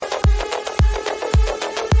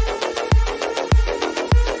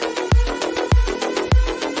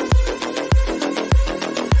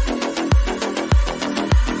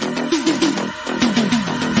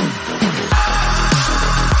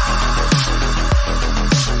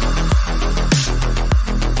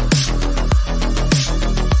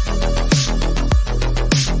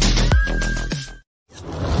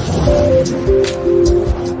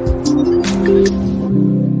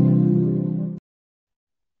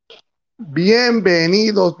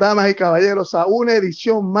Bienvenidos, damas y caballeros, a una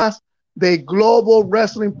edición más de Global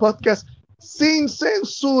Wrestling Podcast sin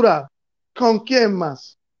censura. ¿Con quién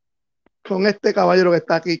más? Con este caballero que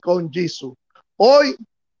está aquí, con Jisoo. Hoy,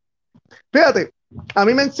 fíjate, a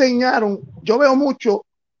mí me enseñaron, yo veo mucho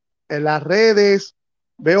en las redes,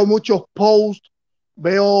 veo muchos posts,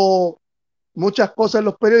 veo muchas cosas en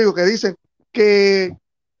los periódicos que dicen que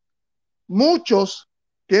muchos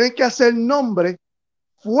tienen que hacer nombre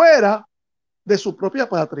fuera de su propia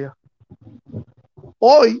patria.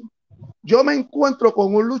 Hoy yo me encuentro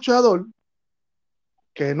con un luchador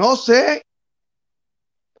que no sé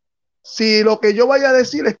si lo que yo vaya a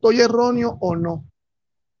decir estoy erróneo o no,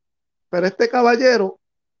 pero este caballero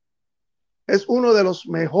es uno de los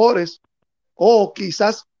mejores, o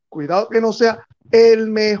quizás, cuidado que no sea el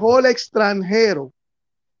mejor extranjero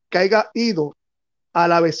que haya ido a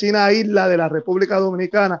la vecina isla de la República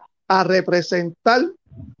Dominicana a representar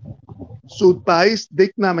su país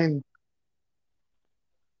dignamente.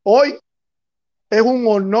 Hoy es un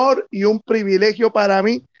honor y un privilegio para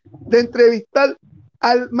mí de entrevistar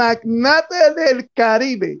al magnate del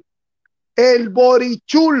Caribe, el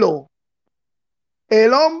borichulo,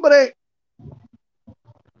 el hombre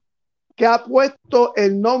que ha puesto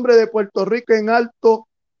el nombre de Puerto Rico en alto,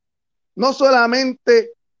 no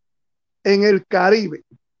solamente en el Caribe,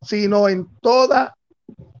 sino en toda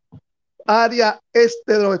área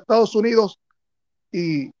este de los Estados Unidos.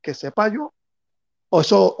 Y que sepa yo, o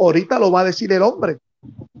eso ahorita lo va a decir el hombre,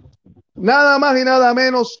 nada más y nada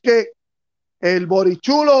menos que el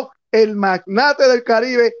borichulo, el magnate del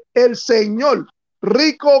Caribe, el señor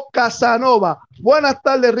Rico Casanova. Buenas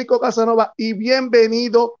tardes, Rico Casanova, y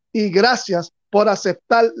bienvenido y gracias por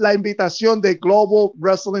aceptar la invitación de Global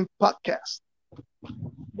Wrestling Podcast.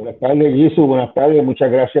 Buenas tardes, Jisoo. Buenas tardes. Muchas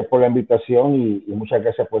gracias por la invitación y muchas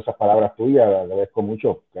gracias por esas palabras tuyas. Agradezco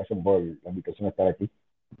mucho. Gracias por la invitación a estar aquí.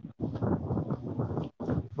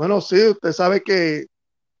 Bueno, sí, usted sabe que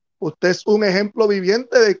usted es un ejemplo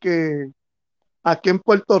viviente de que aquí en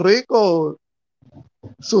Puerto Rico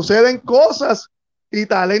suceden cosas y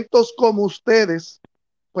talentos como ustedes,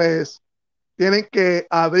 pues tienen que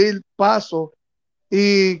abrir paso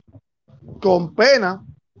y con pena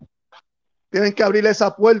tienen que abrir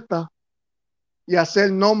esa puerta y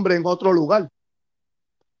hacer nombre en otro lugar.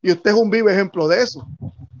 Y usted es un vivo ejemplo de eso.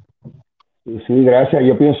 Sí, gracias.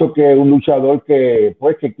 Yo pienso que un luchador que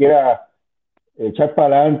quiera echar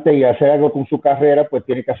para adelante y hacer algo con su carrera, pues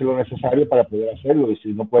tiene que hacer lo necesario para poder hacerlo. Y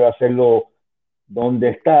si no puede hacerlo donde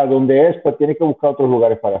está, donde es, pues tiene que buscar otros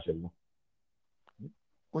lugares para hacerlo.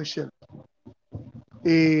 Muy cierto.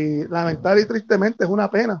 Y lamentable y tristemente es una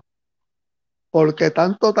pena, porque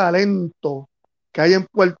tanto talento que hay en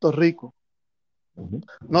Puerto Rico,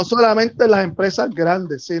 no solamente en las empresas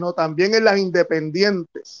grandes, sino también en las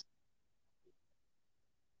independientes,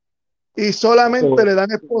 y solamente le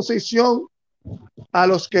dan exposición a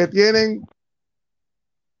los que tienen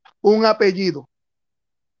un apellido.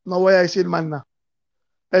 No voy a decir más nada.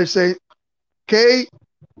 El Kay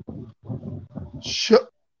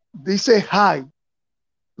dice High.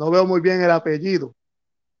 No veo muy bien el apellido.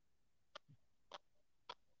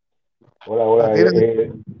 Hola.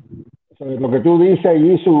 Lo que tú dices,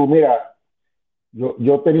 Jisoo, mira,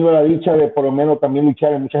 yo he tenido la dicha de por lo menos también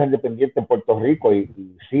luchar en muchas independientes en Puerto Rico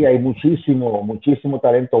y sí, hay muchísimo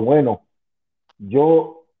talento bueno.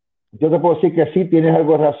 Yo te puedo decir que sí, tienes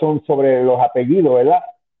algo de razón sobre los apellidos, ¿verdad?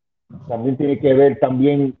 También tiene que ver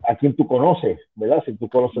también a quién tú conoces, ¿verdad? Si tú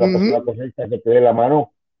conoces a la persona correcta que te dé la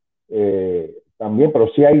mano, también, pero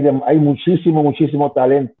sí hay muchísimo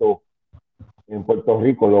talento en Puerto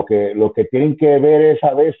Rico. Lo que tienen que ver es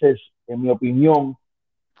a veces, en mi opinión,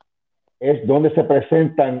 es dónde se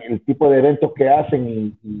presentan, el tipo de eventos que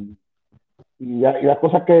hacen y las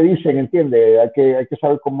cosas que dicen, ¿entiendes? Hay que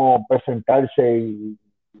saber cómo presentarse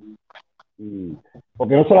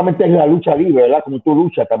porque no solamente es la lucha libre, ¿verdad? Como tú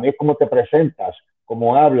luchas, también es cómo te presentas,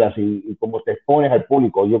 cómo hablas y cómo te expones al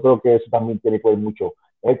público. Yo creo que eso también tiene que ver mucho.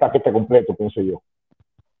 Es el paquete completo, pienso yo.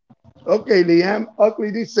 Ok, Liam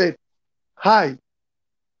Oakley dice, hi.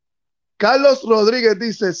 Carlos Rodríguez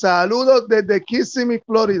dice, saludos desde Kissimmee,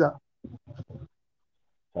 Florida.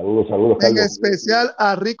 Saludos, En Carlos. especial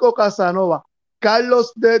a Rico Casanova,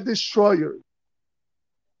 Carlos the Destroyer.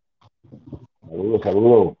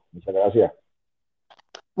 Saludos. Muchas gracias.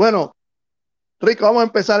 Bueno, Rico, vamos a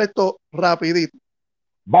empezar esto rapidito.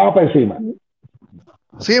 Vamos para encima.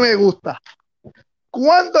 Sí me gusta.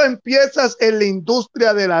 ¿Cuándo empiezas en la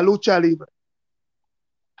industria de la lucha libre?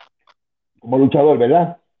 Como luchador,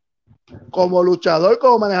 ¿verdad? Como luchador,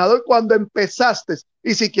 como manejador, cuando empezaste.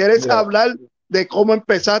 Y si quieres hablar de cómo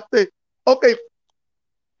empezaste, ok,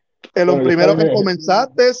 En lo Bueno, primero que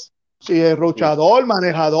comenzaste, si es luchador,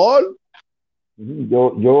 manejador.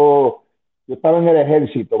 Yo estaba en el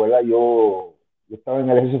ejército, ¿verdad? Yo estaba en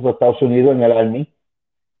el ejército de Estados Unidos, en el Army.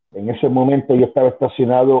 En ese momento yo estaba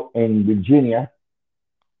estacionado en Virginia.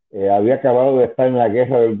 Había acabado de estar en la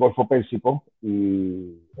guerra del Golfo Pérsico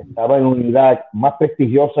y estaba en la unidad más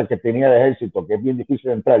prestigiosa que tenía el ejército, que es bien difícil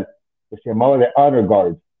de entrar, que se llamaba The Honor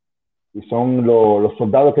Guard. Y son los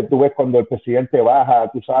soldados que tú ves cuando el presidente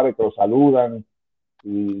baja, tú sabes, que lo saludan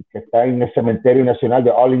y que está en el cementerio nacional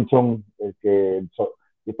de Arlington. Yo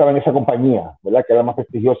estaba en esa compañía, ¿verdad? Que era la más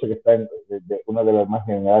prestigiosa, que está una de las más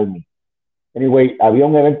en el Army. Anyway, había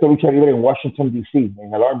un evento de lucha libre en Washington, D.C.,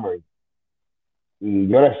 en el Armory. Y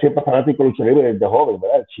yo era siempre fanático de lucha libre desde joven,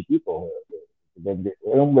 ¿verdad? Chiquito.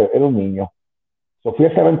 Era un niño. So, fui a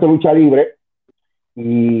ese evento de lucha libre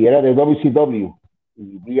y era de WCW.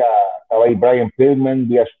 Y estaba ahí Brian Pillman,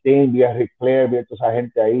 vi a Sting, vi a Ric Flair, vi a toda esa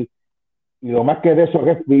gente ahí. Y lo más que de eso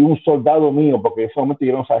es que vi un soldado mío, porque en ese momento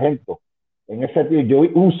yo era un sargento. En ese tiempo yo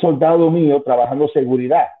vi un soldado mío trabajando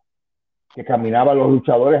seguridad, que caminaba a los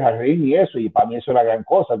luchadores al ring y eso, y para mí eso era gran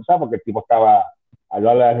cosa, ¿sabes? Porque el tipo estaba al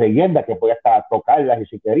lado de las leyendas, que podía hasta tocarlas y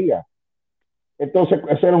si quería. Entonces,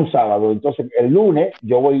 eso era un sábado. Entonces, el lunes,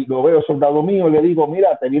 lo veo soldado mío y le digo,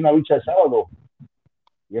 mira, te vi una lucha el sábado.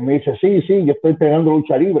 Y él me dice, sí, yo estoy entrenando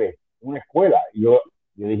lucha libre en una escuela. Y yo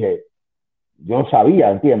dije, yo no sabía,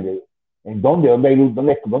 ¿entiendes? ¿En dónde? ¿Dónde hay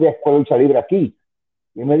escuela de lucha libre aquí?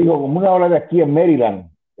 Y él me dijo, como una hora de aquí en Maryland,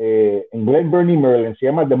 en Glen Burnie, Maryland, se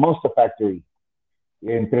llama The Monster Factory. Y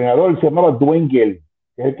el entrenador se llamaba Dwayne Gill,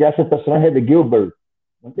 que es el que hace el personaje de Gilbert.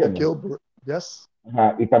 ¿Me entiendes? Gilbert, yes.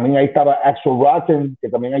 Ajá. Y también ahí estaba Axel Rotten, que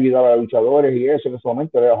también ayudaba a los luchadores y eso en ese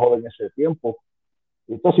momento, era joven en ese tiempo.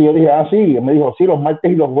 Entonces yo dije, sí, y él me dijo, sí, los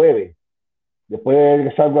martes y los jueves. Después de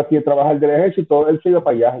que salgo aquí a trabajar del ejército, él se iba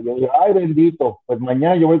para allá. Y yo dije, ay, bendito, pues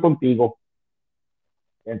mañana yo voy contigo.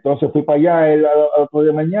 Entonces fui para allá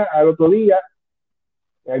al otro día,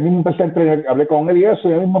 ahí mismo empecé a entrenar, hablé con él y eso,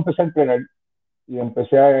 y ahí mismo empecé a entrenar. Y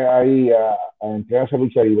empecé ahí a entrenar esa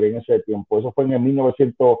lucha libre en ese tiempo. Eso fue en el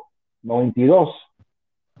 1992.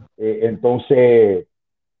 Entonces,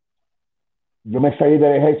 yo me salí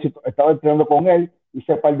del ejército, estaba entrenando con él,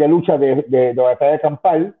 hice un par de luchas de batalla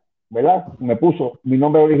campal, ¿verdad? Me puso, mi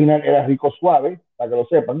nombre original era Rico Suave, para que lo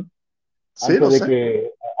sepan. Sí,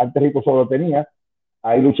 Antes Rico Suave lo tenía.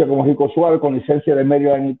 Ahí luché como Rico Suave, con licencia de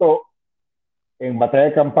medio año y todo. En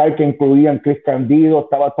batalla campal, que incluían Chris Candido,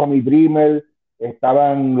 estaba Tommy Dreamer,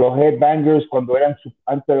 estaban los Headbangers,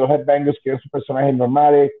 antes de los Headbangers, que eran sus personajes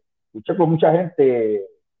normales. Luché con mucha gente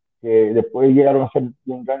que después llegaron a ser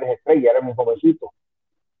grandes estrellas, eran muy jovencitos,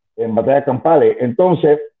 en batallas campales.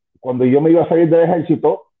 Entonces, cuando yo me iba a salir del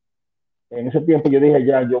ejército, en ese tiempo yo dije,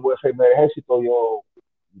 ya, yo voy a salirme del ejército, yo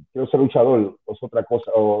quiero ser luchador, o es otra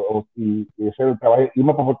cosa, y hacer el trabajo,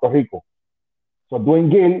 irme para Puerto Rico. So, Dwayne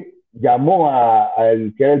Gill llamó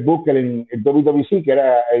al que era el Booker en el WWC, que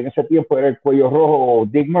era en ese tiempo era el Cuello Rojo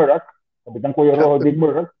Dick Murdoch, Capitán Cuello Rojo Dick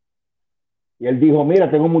Murdoch. Y él dijo, mira,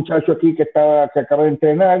 tengo un muchacho aquí que acaba de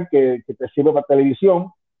entrenar, que te sirve para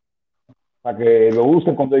televisión, para que lo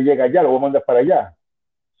usen cuando él llegue allá, lo voy a mandar para allá.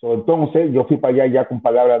 Entonces, yo fui para allá ya con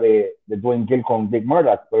palabras de Dwayne Gill con Dick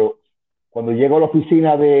Murdoch, pero cuando llego a la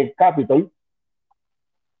oficina de Capitol,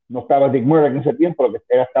 no estaba Dick Murdoch en ese tiempo,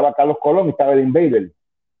 estaba Carlos Colón y estaba el Invader.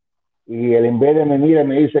 Y el Invader me mira y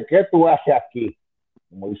me dice, ¿qué tú haces aquí?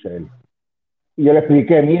 Como dice él. Y yo le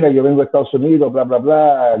expliqué, mira, yo vengo de Estados Unidos, bla, bla,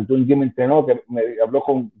 bla. Entonces Jim me entrenó, que me habló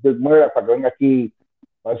con Dick Murdoch para que venga aquí,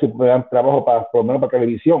 para ver si me dan trabajo por lo menos para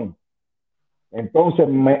televisión. Entonces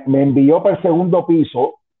me envió para el segundo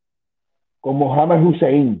piso con Mohamed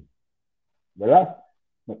Hussein, ¿verdad?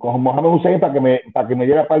 Con Mohamed Hussein para que me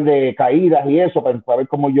diera un par de caídas y eso, para ver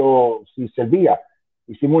cómo yo si servía.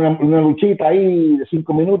 Hicimos una luchita ahí de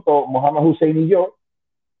 5 minutos, Mohamed Hussein y yo,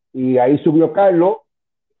 y ahí subió Carlos,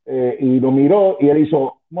 y lo miró y él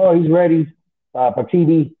hizo, well, he's ready para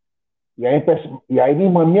TV. Y ahí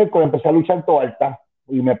mismo el miércoles empecé a luchar todo alta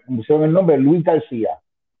y me pusieron el nombre Luis García.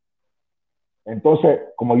 Entonces,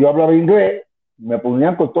 como yo hablaba inglés, me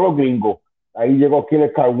ponían con todos los gringos. Ahí llegó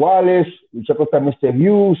Killer Carl Wallace, luché contra Mr.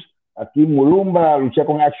 Hughes, aquí Mulumba, luché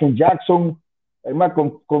con Action Jackson. Además,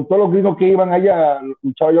 con todos los gringos que iban allá,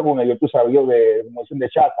 luchaba yo con ellos, tú sabes, yo de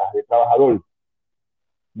chata, de trabajador.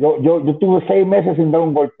 Yo tuve 6 meses sin dar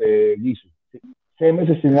un golpe, Guiso. 6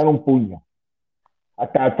 meses sin dar un puño.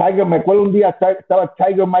 Hasta Tiger, me acuerdo un día, estaba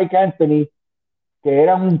Tiger Mike Anthony, que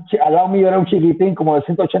era al lado mío era un chiquitín, como de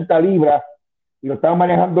 180 libras, y lo estaba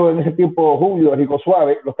manejando en ese tiempo Julio, Rico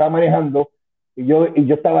Suave, lo estaba manejando, y yo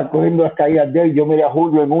estaba cogiendo las caídas de él, yo miré a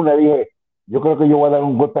Julio en una y dije, yo creo que yo voy a dar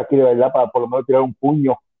un golpe aquí de verdad para por lo menos tirar un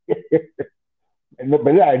puño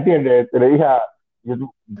 ¿Verdad? ¿Entiendes? Le dije, yo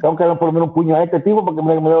tengo que dar por lo menos un puño a este tipo porque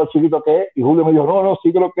me da lo chiquito que es. Y Julio me dijo, no, no,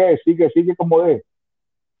 sigue lo que es, sigue como es.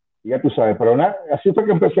 Y ya tú sabes, pero nada, así fue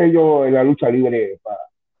que empecé yo en la lucha libre,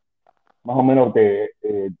 más o menos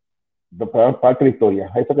para parte de la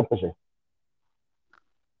historia. Ahí fue que empecé.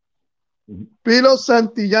 Pilo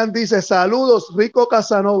Santillán dice, saludos, Rico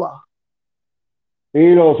Casanova.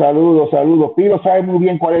 Pilo, saludos. Pilo sabe muy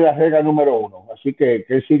bien cuál es la regla número uno. Así que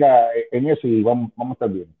él siga en eso y vamos a estar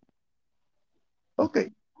bien. Ok.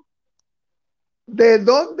 ¿De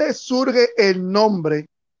dónde surge el nombre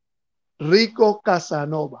Rico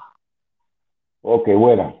Casanova? Ok,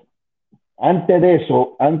 bueno. Antes de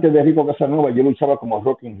eso, antes de Rico Casanova, yo luchaba como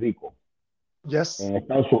Rockin' Rico Yes. en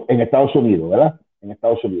Estados Unidos, ¿verdad? En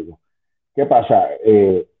Estados Unidos. ¿Qué pasa?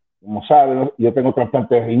 Como saben, yo tengo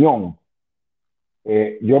trasplante de riñón.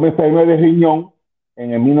 Yo me enfermé de riñón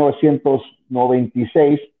en el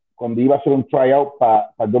 1996 cuando iba a hacer un tryout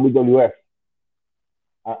para WWF.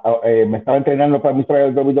 Me estaba entrenando para mi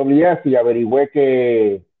tryout WWF y averigüé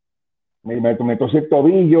que me torcí el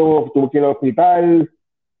tobillo, tuve que ir al hospital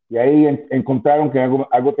y ahí encontraron que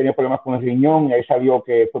algo tenía problemas con el riñón y ahí salió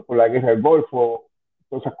que fue por la guerra del Golfo,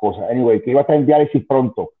 todas esas cosas. Anyway, que iba a estar en diálisis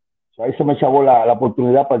pronto. So, ahí se me chavó la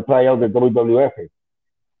oportunidad para el tryout de WWF.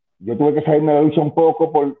 Yo tuve que salirme de la lucha un poco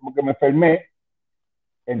porque me enfermé,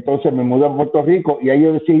 entonces me mudé a Puerto Rico y ahí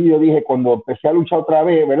yo dije, cuando empecé a luchar otra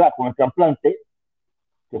vez, ¿verdad? Con el trasplante,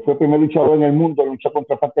 que fue el primer luchador en el mundo, luchar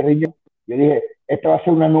contra trasplante de riñón, yo dije, esta va a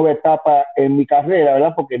ser una nueva etapa en mi carrera,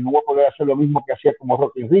 ¿verdad? Porque no voy a poder hacer lo mismo que hacía como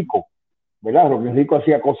Rocky Rico, ¿verdad? Rocky Rico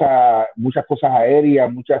hacía muchas cosas aéreas,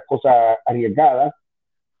 muchas cosas arriesgadas.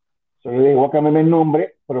 Entonces yo dije, voy a cambiarme el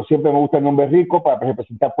nombre, pero siempre me gusta el nombre Rico para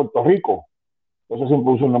representar Puerto Rico. Entonces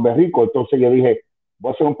siempre uso un nombre Rico. Entonces yo dije,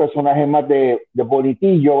 voy a ser un personaje más de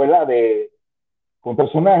bonitillo, ¿verdad? Con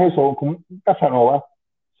personajes o como un Casanova.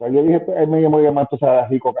 O sea, yo dije, pues, me voy a llamar entonces a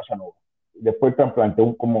Rico Casanova. Después el trasplante,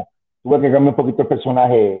 tuve que cambiar un poquito el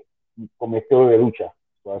personaje con mi estilo de lucha.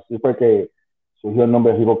 O sea, así fue que surgió el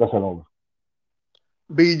nombre de Rico Casanova.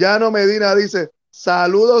 Villano Medina dice,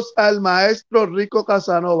 saludos al maestro Rico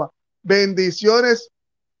Casanova. Bendiciones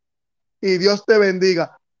y Dios te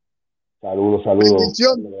bendiga. Saludos.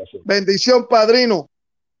 Bendición, bendición, padrino.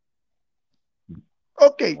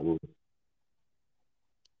 Ok, Saludos.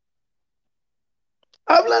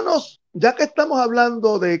 háblanos, ya que estamos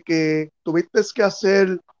hablando de que te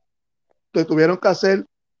tuvieron que hacer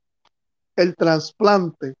el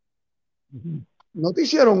trasplante. No te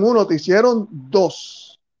hicieron uno, te hicieron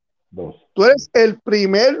dos. Dos. Tú eres el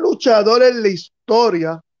primer luchador en la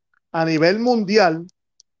historia a nivel mundial,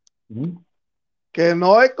 que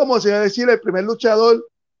no es como se iba a decir el primer luchador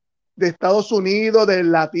de Estados Unidos, de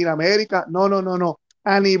Latinoamérica. No, no, no, no.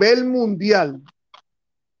 A nivel mundial,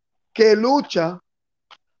 que lucha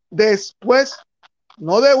después,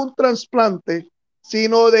 no de un trasplante,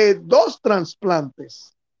 sino de dos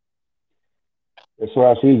trasplantes. Eso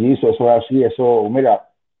es así, Giso, eso es así. Mira,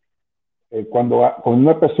 cuando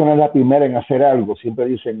una persona es la primera en hacer algo, siempre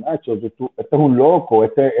dicen, Nacho, este es un loco,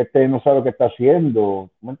 este no sabe lo que está haciendo.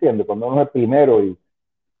 ¿Me entiendes? Cuando uno es el primero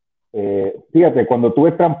fíjate, cuando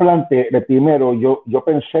tuve trasplante de primero, yo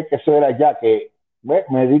pensé que eso era ya, que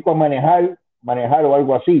me dedico a manejar o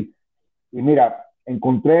algo así. Y mira,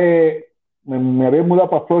 me había mudado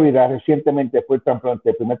para Florida recientemente después del trasplante,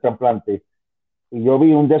 el primer trasplante, y yo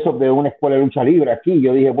vi un de esos de una escuela de lucha libre aquí.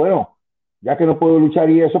 Yo dije, bueno, ya que no puedo luchar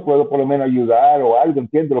y eso, puedo por lo menos ayudar o algo,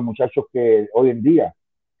 entiendo, los muchachos que hoy en día.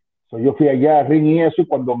 So, yo fui allá al ring y eso, y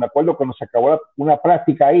cuando me acuerdo cuando se acabó una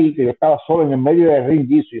práctica ahí, que yo estaba solo en el medio del ring,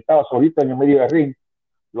 y yo estaba solito en el medio del ring,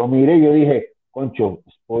 lo miré y yo dije, concho,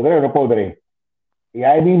 ¿podré o no podré? Y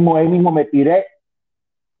ahí mismo me tiré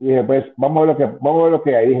y dije, pues vamos a ver lo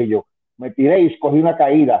que hay, dije yo. Me tiré y cogí una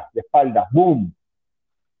caída de espalda, boom.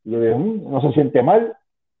 Y yo dije, no se siente mal,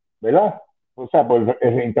 ¿verdad? O sea, por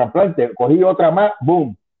el trasplante, cogí otra más,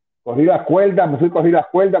 boom. Cogí las cuerdas, me fui a coger las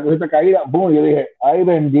cuerdas, cogí otra caída, boom. Y yo dije, ay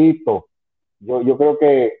bendito. Yo creo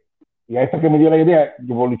que, y a eso que me dio la idea,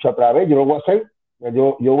 yo voy a luchar otra vez, yo lo voy a hacer.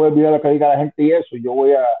 Yo voy a olvidar lo que diga la gente y eso, yo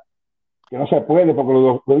voy a, que no se puede, porque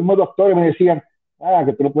los mismos doctores me decían,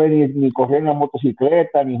 que tú no puedes ni correr en una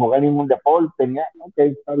motocicleta, ni jugar ningún deporte, ni nada. Ok,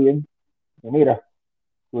 está bien. Y mira,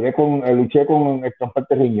 luché con el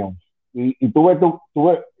trasplante de riñón. Y tuve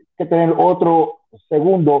que tener otro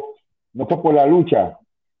segundo, no fue por la lucha,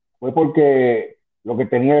 fue porque lo que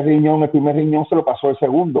tenía el primer riñón se lo pasó el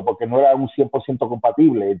segundo, porque no era un 100%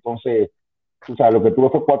 compatible. Entonces, o sea, lo que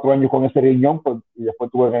tuve fue 4 años con ese riñón, pues, y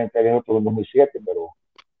después tuve que tener otro en 2007, pero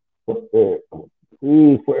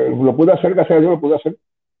sí, lo pude hacer, gracias a Dios lo pude hacer.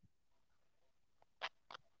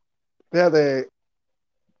 Fíjate,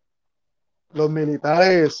 los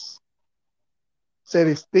militares se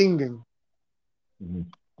distinguen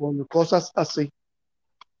con cosas así.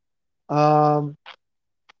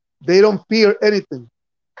 They don't fear anything.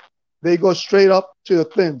 They go straight up to the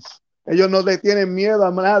things. Ellos no le tienen miedo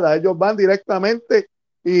a nada. Ellos van directamente.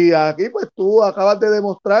 Y aquí, pues tú acabas de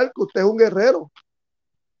demostrar que usted es un guerrero.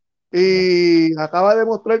 Y acaba de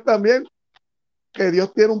demostrar también que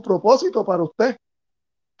Dios tiene un propósito para usted.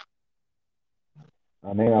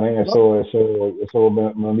 Amén, amén. Eso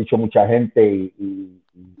me han dicho mucha gente y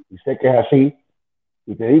sé que es así.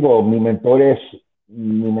 Y te digo, mi mentor es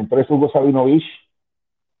Hugo Sabinovich.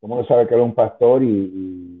 Como lo sabe que era un pastor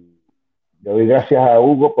y le doy gracias a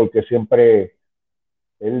Hugo porque siempre,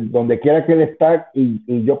 él, donde quiera que él está, y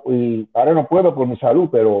ahora no puedo por mi salud,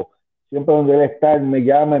 pero siempre donde él está, él me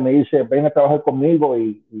llama y me dice, ven a trabajar conmigo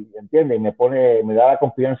entiende, y me da la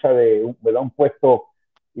confianza me da un puesto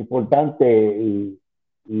importante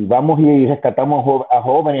y vamos y rescatamos a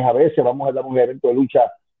jóvenes a veces, vamos a dar un evento de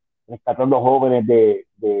lucha rescatando a jóvenes de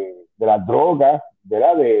las drogas,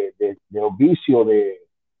 ¿verdad? De los vicios,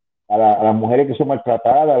 a las mujeres que son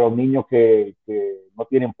maltratadas, a los niños que no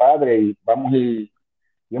tienen padre, y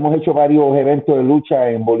hemos hecho varios eventos de lucha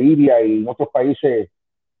en Bolivia y en otros países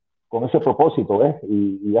con ese propósito, ¿ves?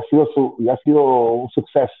 Y ha sido un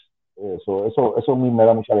suceso. Eso a mí me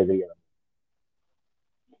da mucha alegría.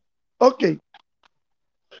 Ok,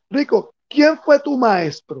 Rico, ¿quién fue tu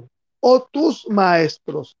maestro o tus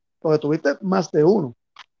maestros? Porque tuviste más de uno.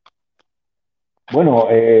 Bueno,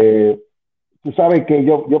 tú sabes que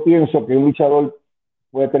yo pienso que un luchador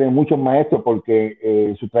puede tener muchos maestros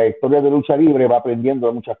porque su trayectoria de lucha libre va aprendiendo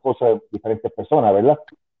de muchas cosas de diferentes personas, ¿verdad?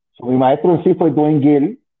 Mi maestro en sí fue Dwayne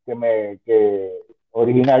Gill, que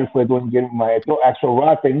original fue Dwayne Gill, maestro. Axel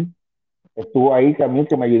Rotten estuvo ahí también,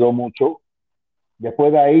 que me ayudó mucho.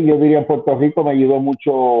 Después de ahí, yo diría en Puerto Rico me ayudó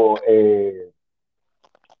mucho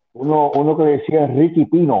uno que decía Ricky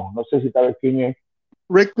Pino, no sé si sabes quién es.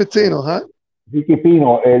 Rick Pitino, ¿eh? Ricky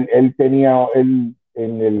Pino, él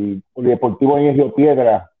en el Deportivo en Río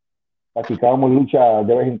Piedra, practicábamos lucha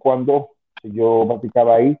de vez en cuando, yo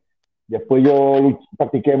practicaba ahí. Después yo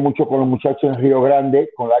practiqué mucho con los muchachos en Río Grande,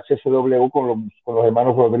 con la HCW, con los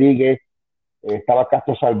hermanos Rodríguez, estaba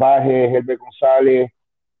Castro Salvaje, Herbert González,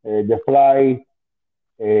 The Fly,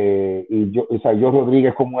 yo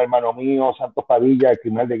Rodríguez como un hermano mío, Santos Padilla, el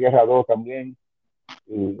criminal de Guerra 2 también.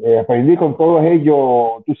 Aprendí con todos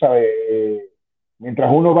ellos, tú sabes,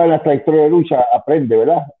 mientras uno va en la trayectoria de lucha, aprende,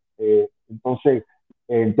 ¿verdad? Entonces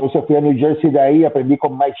fui a New Jersey de ahí, aprendí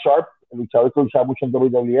con Mike Sharp, el luchador que luchaba mucho en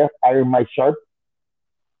WWF, Iron Mike Sharp.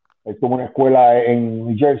 Él tuvo una escuela en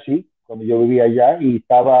New Jersey, cuando yo vivía allá, y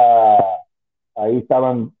ahí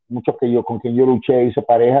estaban muchos con quien yo luché, hice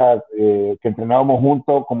pareja, que entrenábamos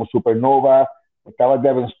juntos, como Supernova, estaba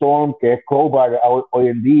Devin Storm, que es Crowbar hoy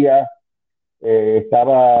en día,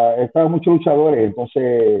 estaba muchos luchadores,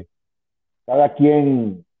 entonces cada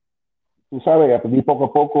quien, tú sabes, aprendí poco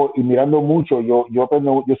a poco y mirando mucho. Yo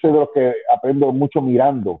soy de los que aprendo mucho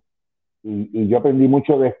mirando. Y yo aprendí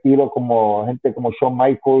mucho de estilo como gente como Shawn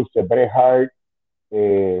Michaels, de Bret Hart,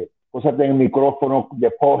 cosas en el micrófono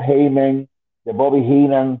de Paul Heyman, de Bobby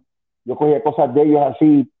Heenan. Yo cogía cosas de ellos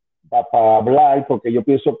así para hablar, porque yo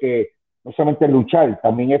pienso que no solamente luchar,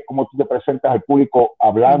 también es como tú te presentas al público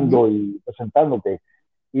hablando y presentándote.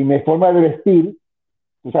 Y mi forma de vestir,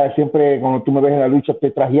 tú sabes, siempre cuando tú me ves en la lucha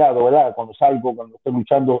estoy trajeado, ¿verdad? Cuando estoy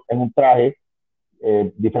luchando en un traje,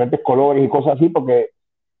 diferentes colores y cosas así, porque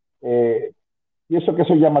pienso que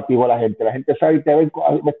eso es llamativo a la gente. La gente sabe y te ve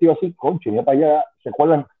vestido así, concho, y para allá se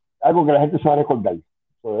acuerdan algo que la gente se va a recordar.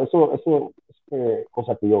 Eso es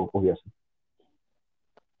cosa que yo cogí así.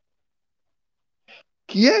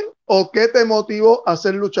 ¿Quién o qué te motivó a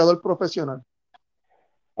ser luchador profesional?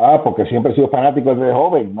 Porque siempre he sido fanático desde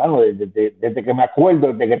joven, mano, desde que me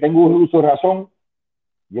acuerdo, desde que tengo uso de razón.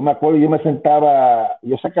 Yo me acuerdo, yo me sentaba,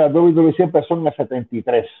 yo sé que la WWC empezó en el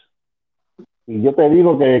 73. Y yo te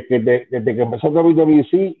digo que desde que empezó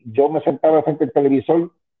WWC, yo me sentaba frente al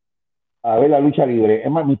televisor a ver la lucha libre.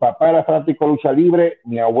 Es más, mi papá era fanático de lucha libre,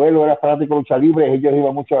 mi abuelo era fanático de lucha libre, ellos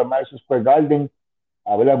iban mucho al Madison Square Garden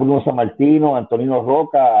a ver a Bruno Sammartino, a Antonino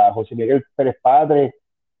Roca, a José Miguel Pérez Padre.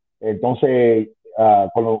 Entonces,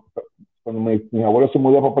 cuando mi abuelo se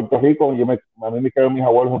mudó para Puerto Rico, a mí me quedaron mis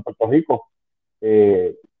abuelos en Puerto Rico.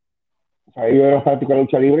 O sea, ellos eran fanáticos de la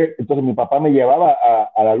lucha libre, entonces mi papá me llevaba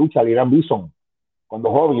a la lucha, al Irán Bison,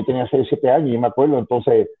 cuando joven, yo tenía 6 o 7 años, y me acuerdo,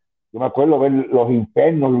 entonces, yo me acuerdo ver los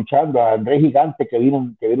Infernos luchando, a Andrés Gigante, que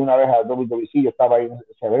vino una vez a WWC, yo estaba ahí en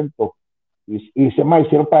ese evento, y se me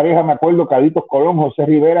hicieron pareja, me acuerdo, Carlitos Colón, José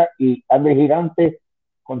Rivera y Andrés Gigante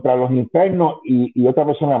contra los Infernos y otra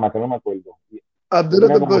persona más que no me acuerdo.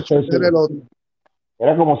 Abdullah the Butcher, era el otro.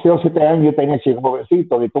 Era como 6 o 7 años, yo tenía chico,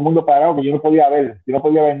 pobrecito, y todo el mundo parado, que yo no podía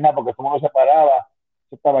ver nada, porque todo el mundo se paraba,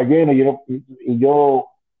 estaba lleno, y yo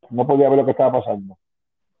no podía ver lo que estaba pasando.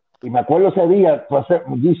 Y me acuerdo ese día,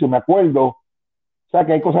 me acuerdo, o sea,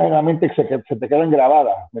 que hay cosas en la mente que se te quedan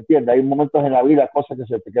grabadas, ¿me entiendes? Hay momentos en la vida, cosas que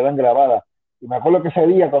se te quedan grabadas. Y me acuerdo que ese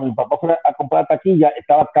día, cuando mi papá fue a comprar taquilla,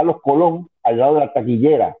 estaba Carlos Colón al lado de la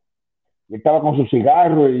taquillera. Y estaba con su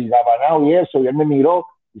cigarro y gabanao y eso, y él me miró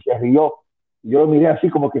y se rió. Y yo lo miré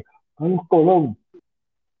así como que, Carlos Colón.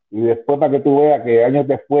 Y después, para que tú veas que años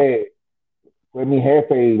después fue mi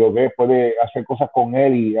jefe y logré poder hacer cosas con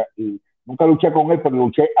él y nunca luché con él, pero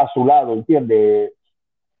luché a su lado, ¿entiendes?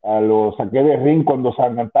 Lo saqué de ring cuando se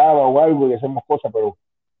encantaba o algo y hacemos cosas, pero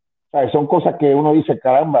 ¿sabes? Son cosas que uno dice,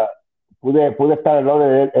 caramba, pude estar al lado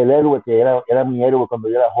del héroe que era mi héroe cuando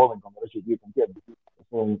yo era joven, cuando era chiquito, ¿entiendes?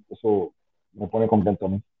 Eso me pone contento a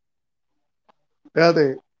mí.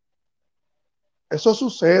 Fíjate, eso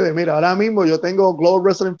sucede. Mira, ahora mismo yo tengo Global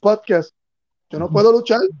Wrestling Podcast. Yo no puedo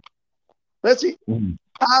luchar. ¿Ves? Sí,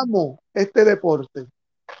 amo este deporte.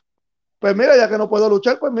 Pues mira, ya que no puedo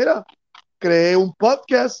luchar, pues mira, creé un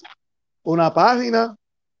podcast, una página,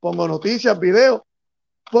 pongo noticias, videos,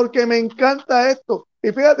 porque me encanta esto.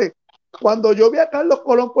 Y fíjate, cuando yo vi a Carlos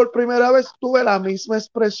Colón por primera vez, tuve la misma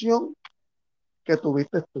expresión que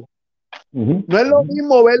tuviste tú. No es lo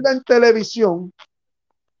mismo verla en televisión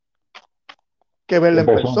que verla en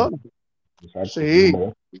persona. Exacto, sí.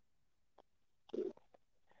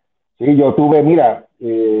 Sí, yo tuve, mira,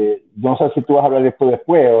 no sé si tú vas a hablar de esto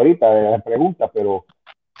después, ahorita, de las preguntas, pero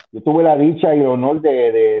yo tuve la dicha y el honor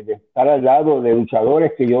de estar al lado de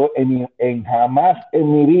luchadores que yo jamás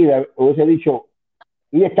en mi vida hubiese dicho,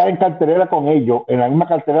 y estar en cartelera con ellos, en la misma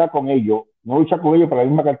cartelera con ellos, no luchar con ellos, pero la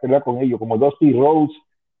misma cartelera con ellos, como Dusty Rhodes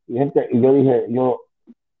y gente, y yo dije,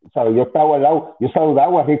 ¿sabes? Yo estaba al lado, yo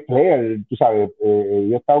saludaba a Ric Flair, tú sabes,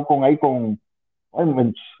 yo estaba ahí con, ay,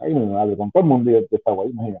 mi madre, con todo el mundo, yo estaba ahí,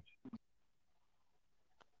 imagínate.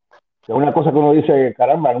 Es una cosa que uno dice,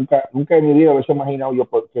 caramba, nunca en mi vida hubiese imaginado yo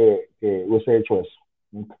que hubiese hecho eso.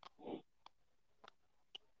 Nunca.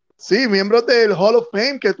 Sí, miembros del Hall of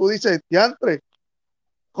Fame que tú dices, diantre.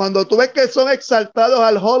 Cuando tú ves que son exaltados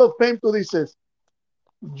al Hall of Fame, tú dices,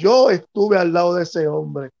 yo estuve al lado de ese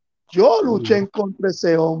hombre. Yo luché en contra de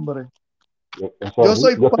ese hombre. Yo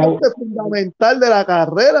soy parte fundamental de la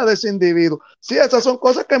carrera de ese individuo. Sí, esas son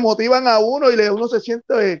cosas que motivan a uno y uno se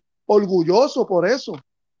siente orgulloso por eso.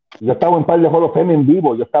 Yo estaba en un par de Hall of Fame en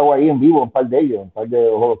vivo, yo estaba ahí en vivo, en un par de ellos, en un par de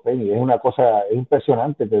Hall of Fame, y es una cosa, es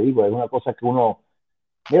impresionante, te digo, es una cosa que uno,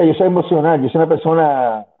 mira, yo soy emocional, yo soy una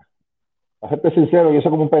persona, a serte sincero, yo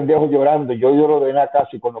soy como un pendejo llorando, yo lloro de nada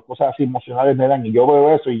casi cuando cosas así emocionales me dan, y yo veo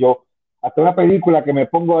eso, y yo, hasta una película que me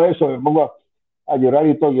pongo a eso, me pongo a llorar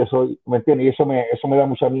y todo, y eso, ¿me entiendes? Y eso me da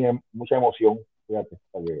mucha emoción, fíjate,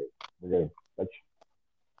 bueno.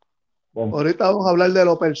 Ahorita vamos a hablar de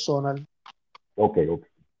lo personal. Ok.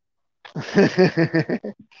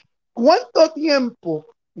 ¿Cuánto tiempo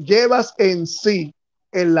llevas en sí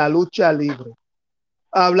en la lucha libre?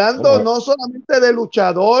 Hablando no solamente de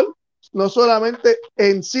luchador, no solamente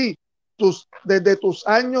en sí, desde tus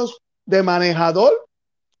años de manejador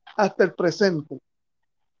hasta el presente.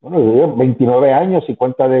 Bueno, yo llevo 29 años, si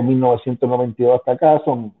cuenta de 1992 hasta acá,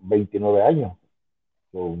 son 29 años.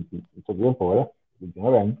 Mucho tiempo, ¿verdad?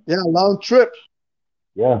 29 años. Yeah, long trip.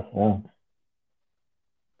 Yeah.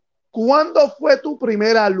 ¿Cuándo fue tu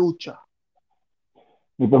primera lucha?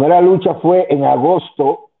 Mi primera lucha fue en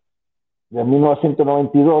agosto de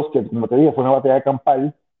 1992, que como te dije, fue una batalla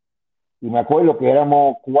campal. Y me acuerdo que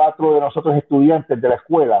éramos 4 de nosotros estudiantes de la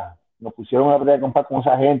escuela. Nos pusieron una batalla campal con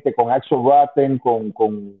esa gente, con Axel Rotten,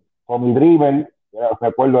 con mi Dreamer. Me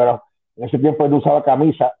acuerdo, en ese tiempo él usaba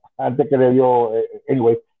camisa, antes que le dio,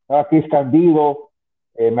 anyway. Estaba Chris Candido.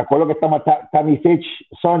 Me acuerdo que estaba Tammy Fitch,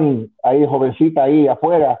 Sonny, ahí jovencita, ahí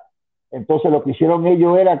afuera. Entonces lo que hicieron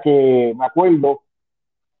ellos era que, me acuerdo,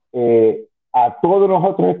 a todos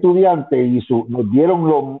nosotros estudiantes nos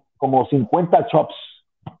dieron como 50 chops,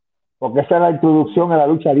 porque esa era la introducción a la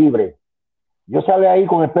lucha libre. Yo salí ahí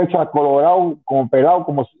con el pecho colorado, como pelado,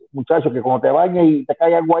 como muchacho, que cuando te bañas y te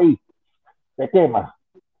cae algo ahí, te quema.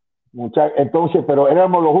 Entonces, pero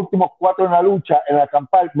éramos los últimos 4 en la lucha, en la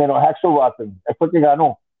campal, menos Axel Rotten. Él fue el que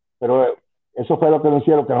ganó, pero eso fue lo que nos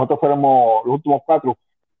hicieron, que nosotros fuéramos los últimos 4.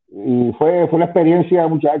 Y fue una experiencia,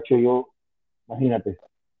 muchacho. Yo, imagínate,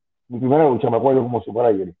 mi primera lucha, me acuerdo como si fuera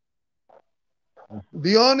ayer.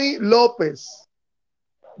 Diony López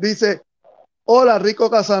dice, hola Rico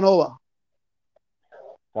Casanova.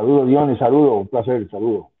 Saludos, Diony, saludos, un placer,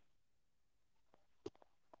 saludos.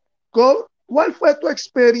 ¿Cuál fue tu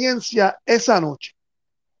experiencia esa noche?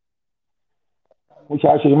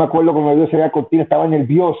 Muchachos, yo me acuerdo cuando yo salí a Cortina, estaba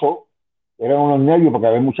nervioso, eran unos nervios porque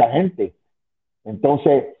había mucha gente.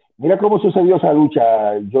 Entonces, mira cómo sucedió esa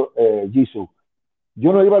lucha, Jisoo.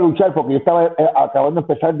 Yo no iba a luchar porque yo estaba acabando de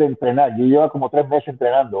empezar de entrenar. Yo llevaba como 3 meses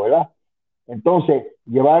entrenando, ¿verdad? Entonces,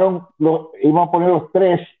 iban a poner los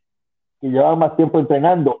tres que llevaban más tiempo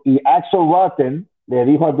entrenando. Y Axel Rotten le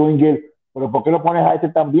dijo a Dwayne Gill, pero ¿por qué no pones a este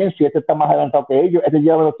también si este está más adelantado que ellos? Este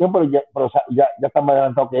lleva los tiempos, pero ya está más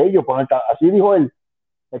adelantado que ellos. Así dijo él,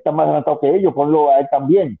 está más adelantado que ellos, ponlo a él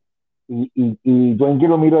también. Y Dwayne Gill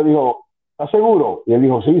lo miró y dijo, ¿estás seguro? Y él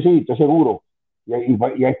dijo, sí, sí, estoy seguro. Y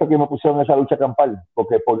a esto que me pusieron en esa lucha campal,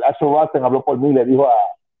 porque por Axel Rotten habló por mí, le dijo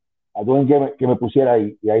a Dwayne que me pusiera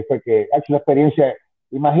ahí. Y ahí fue que ha hecho una experiencia.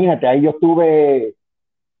 Imagínate, ahí yo estuve,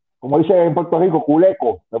 como dice en Puerto Rico,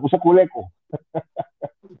 culeco. Me puse culeco.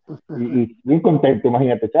 Y bien contento,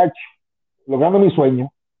 imagínate, chacho. Logrando mi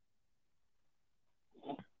sueño.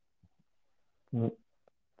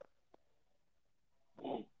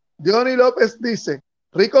 Johnny López dice,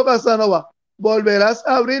 Rico Casanova, ¿volverás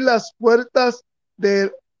a abrir las puertas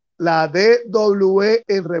de la DWE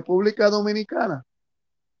en República Dominicana?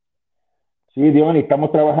 Sí, Diony,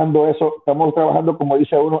 estamos trabajando eso, estamos trabajando, como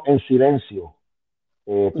dice uno, en silencio.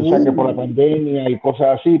 Tú sabes que por la pandemia y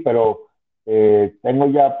cosas así, pero tengo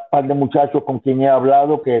ya un par de muchachos con quien he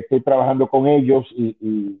hablado, que estoy trabajando con ellos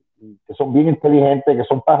y que son bien inteligentes, que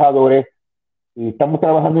son pajadores, y estamos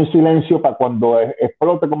trabajando en silencio para cuando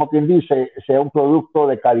explote, como quien dice, sea un producto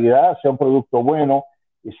de calidad, sea un producto bueno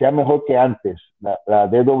y sea mejor que antes. La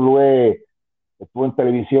DWE estuvo en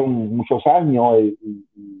televisión muchos años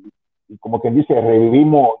y como quien dice,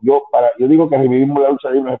 yo digo que revivimos la lucha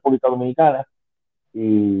libre en República Dominicana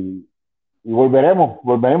y, y volveremos,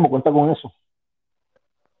 cuenta con eso.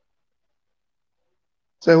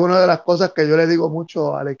 Esa es una de las cosas que yo le digo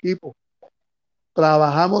mucho al equipo.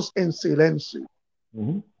 Trabajamos en silencio.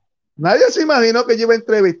 Nadie se imaginó que yo iba a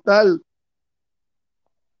entrevistar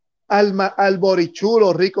al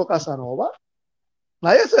borichulo Rico Casanova.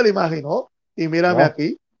 Nadie se lo imaginó. Y mírame No.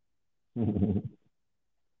 aquí.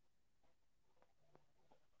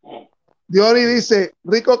 Diony dice,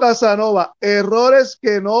 Rico Casanova, errores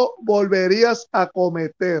que no volverías a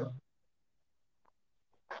cometer.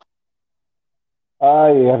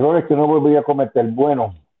 Ay, errores que no volvería a cometer.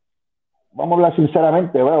 Bueno, vamos a hablar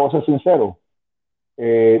sinceramente, ¿verdad? Voy a ser sincero.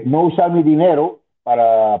 No usar mi dinero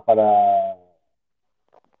para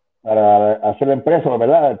hacer la empresa,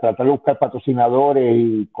 ¿verdad? Tratar de buscar patrocinadores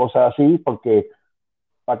y cosas así, porque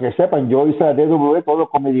para que sepan, yo hice la DW todo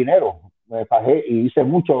con mi dinero. Me fajé y hice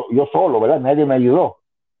mucho yo solo, ¿verdad? Nadie me ayudó.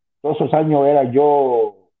 Todos esos años era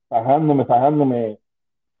yo fajándome,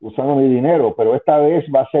 usando mi dinero, pero esta vez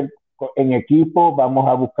va a ser en equipo, vamos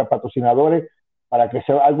a buscar patrocinadores para que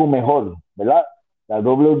sea algo mejor, ¿verdad? La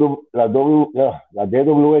DW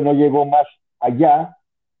no llegó más allá,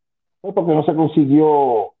 pues porque no se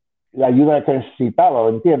consiguió la ayuda que necesitaba,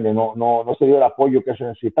 ¿me entiendes? No se dio el apoyo que se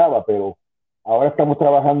necesitaba, pero ahora estamos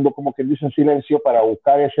trabajando, como que dice, en silencio para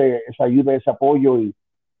buscar esa ayuda, ese apoyo y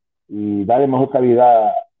darle mejor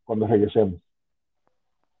calidad cuando regresemos.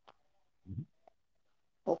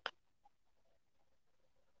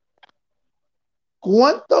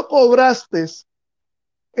 ¿Cuánto cobraste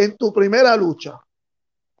en tu primera lucha?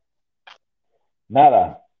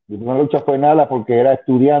 Nada. Mi primera lucha fue nada porque era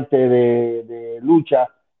estudiante de lucha.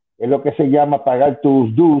 Es lo que se llama pagar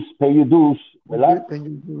tus dues, pay your dues, ¿verdad?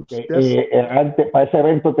 Antes, para ese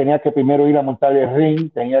evento tenía que primero ir a montar el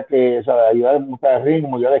ring, tenía que, o sea, ayudar a montar el ring,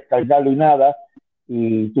 como yo a descargarlo y nada.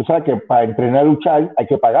 Y tú sabes que para entrenar a luchar hay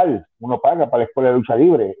que pagar. Uno paga para la escuela de lucha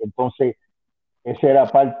libre. Entonces, esa era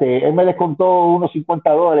parte. Él me descontó unos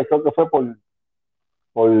 $50, creo que fue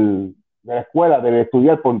de la escuela, de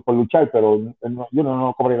estudiar por luchar, pero yo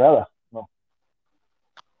no cobré nada. No.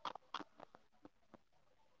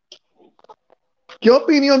 ¿Qué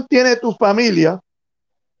opinión tiene tu familia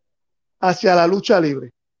hacia la lucha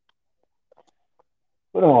libre?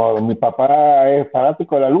 Bueno, mi papá es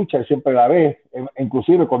fanático de la lucha, él siempre la ve.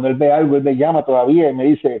 Inclusive cuando él ve algo, él me llama todavía y me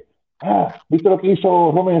dice, ¿viste lo que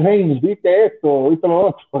hizo Roman Reigns? ¿Viste esto? ¿Viste lo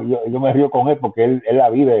otro? Yo me río con él porque él la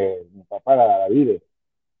vive, mi papá la vive.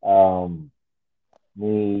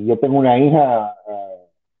 Yo tengo una hija,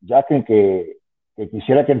 Jacqueline, que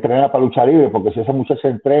quisiera que entrenara para lucha libre, porque si esa muchacha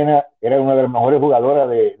entrena, era una de las mejores jugadoras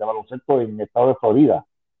de baloncesto en el estado de Florida.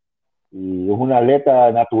 Y es una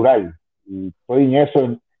atleta natural. Y estoy en eso.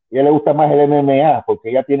 A ella le gusta más el MMA, porque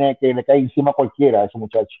ella tiene que le cae encima a cualquiera a ese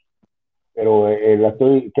muchacho. Pero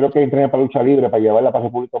creo que entrena para lucha libre, para llevarla para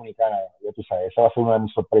República Dominicana. Ya tú sabes, esa va a ser una de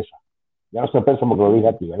mis sorpresas. Ya no sorpresa porque lo dije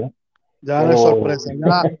aquí, ¿verdad? Ya no es pero sorpresa.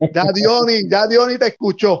 Ya Diony te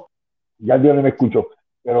escuchó. ya Dios no me escuchó.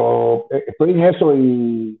 Pero estoy en eso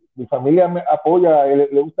y mi familia me apoya,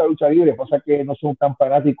 le gusta la lucha libre, pasa que no son tan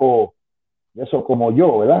fanáticos de eso como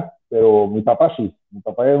yo, ¿verdad? Pero mi papá sí, mi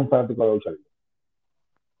papá es un fanático de la lucha libre.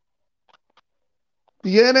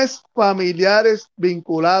 ¿Tienes familiares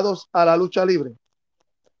vinculados a la lucha libre?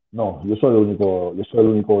 No, yo soy el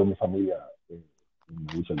único de mi familia en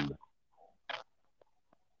la lucha libre.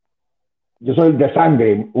 Yo soy de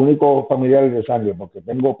sangre, único familiar de sangre, porque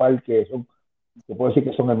tengo par que son, que puedo decir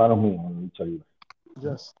que son hermanos míos en la lucha libre.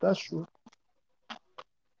 Yes, that's true.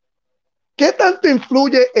 ¿Qué tanto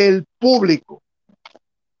influye el público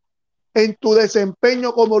en tu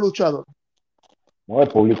desempeño como luchador? No, el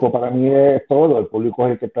público para mí es todo, el público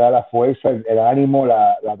es el que te da la fuerza, el ánimo,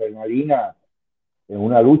 la adrenalina en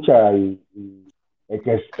una lucha y el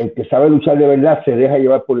que sabe luchar de verdad se deja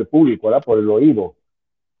llevar por el público, ¿verdad? Por el oído,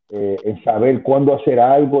 en saber cuándo hacer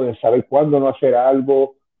algo, en saber cuándo no hacer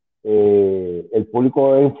algo. El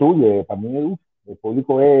público influye, para mí el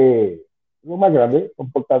público es lo más grande,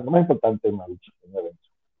 lo más importante en una lucha, en un evento.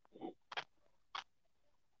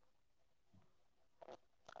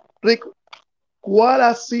 Rico, ¿cuál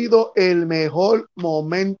ha sido el mejor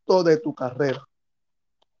momento de tu carrera?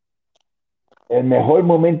 El mejor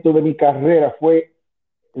momento de mi carrera fue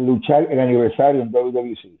luchar el aniversario en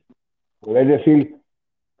WWC. Poder decir,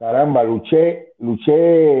 caramba, luché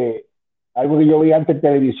algo que yo vi antes en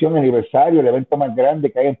televisión, aniversario, el evento más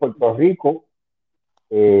grande que hay en Puerto Rico,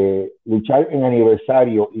 luchar en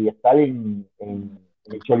aniversario y estar en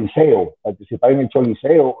el Choliseo, participar en el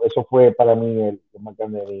Choliseo, eso fue para mí el más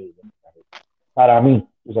grande de mi carrera. Para mí,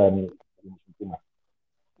 o sea, mi última.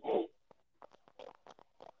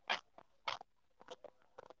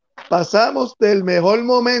 Pasamos del mejor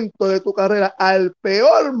momento de tu carrera al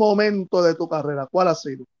peor momento de tu carrera. ¿Cuál ha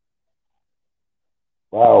sido?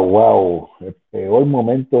 Wow, wow, el peor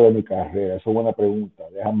momento de mi carrera, esa es buena pregunta,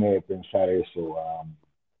 déjame pensar eso.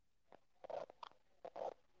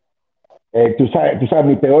 Tú sabes,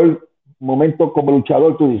 mi peor momento como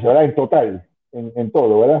luchador, tú dices, ¿verdad? En total, en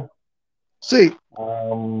todo, ¿verdad? Sí.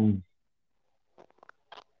 Um,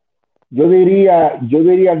 yo diría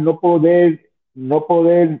no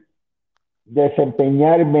poder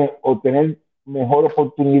desempeñarme o tener mejor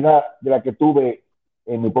oportunidad de la que tuve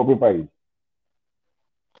en mi propio país.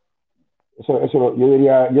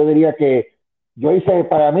 Yo diría que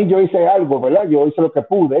para mí yo hice algo, ¿verdad? Yo hice lo que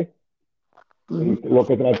pude, lo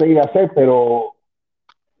que traté de hacer, pero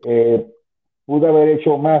eh, pude haber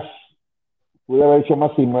hecho más,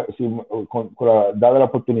 con dada la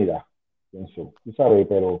oportunidad, pienso, tú sabes,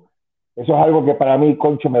 pero eso es algo que para mí,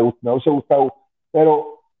 concho, me hubiese gustado,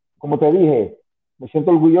 pero como te dije, me siento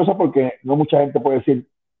orgulloso porque no mucha gente puede decir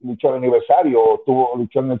luchó el aniversario o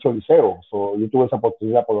luchó en el Choliseo, yo tuve esa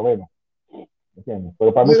oportunidad por lo menos, ¿entiendes?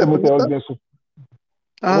 Pero para mí Mira, fue mi peor de eso.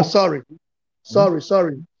 ¿Cómo? sorry. ¿Mm?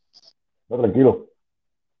 Sorry. No, tranquilo.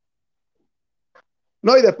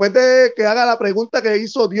 No, y después de que haga la pregunta que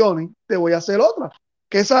hizo Diony, te voy a hacer otra,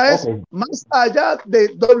 que esa Ok, es más allá de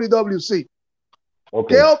WWC. ok.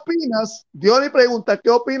 ¿Qué opinas? Diony pregunta, ¿qué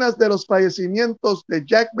opinas de los fallecimientos de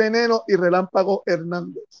Jack Veneno y Relámpago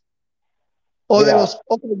Hernández? O Mira,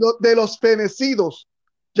 de los fenecidos,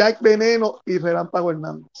 Jack Veneno y Relámpago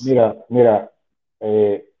Hernández. mira,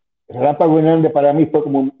 eh, Rafa Hernández para mí fue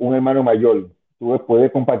como un hermano mayor.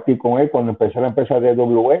 Pude compartir con él cuando empecé la empresa de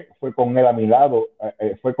W, fue con él a mi lado,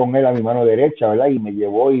 fue con él a mi mano derecha, ¿verdad? Y me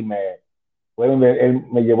llevó fue donde él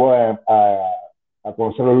me llevó a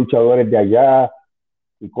conocer a los luchadores de allá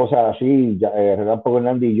y cosas así. Relámpago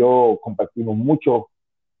Hernández y yo compartimos mucho,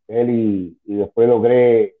 él y después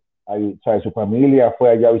logré, o sea, su familia fue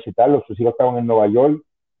allá a visitarlo, sus hijos estaban en Nueva York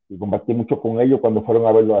y compartí mucho con ellos cuando fueron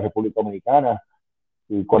a verlo a la República Dominicana.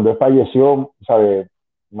 Y cuando él falleció, ¿sabes?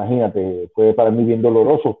 Imagínate, fue para mí bien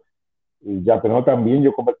doloroso. Y ya, pero no, también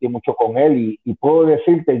yo compartí mucho con él y puedo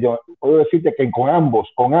decirte que con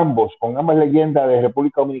ambas leyendas de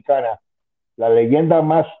República Dominicana, la leyenda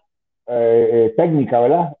más técnica,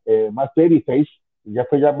 ¿verdad? Más babyface, ya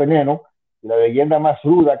fue ya Veneno, y la leyenda más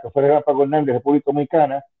ruda, que fue Rafa Hernández de República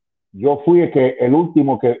Dominicana, yo fui el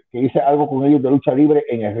último que hice algo con ellos de lucha libre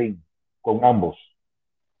en el ring, con ambos.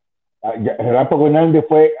 Relámpago Hernández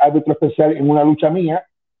fue árbitro especial en una lucha mía,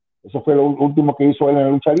 eso fue lo último que hizo él en la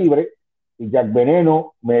lucha libre, y Jack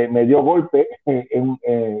Veneno me dio golpe,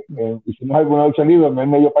 hicimos alguna lucha libre donde él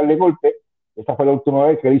me dio un par de golpes, esta fue la última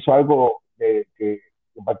vez que él hizo algo que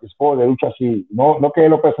participó de lucha así, no que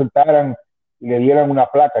lo presentaran y le dieran una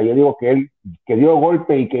placa, yo digo que él que dio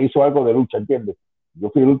golpe y que hizo algo de lucha, ¿entiendes? Yo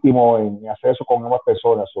fui el último en hacer eso con ambas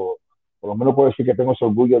personas, por lo menos puedo decir que tengo ese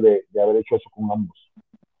orgullo de haber hecho eso con ambos.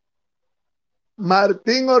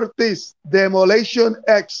 Martín Ortiz, Demolition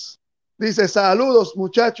X, dice: saludos,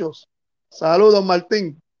 muchachos. Saludos,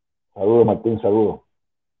 Martín. Saludos, Martín, saludos.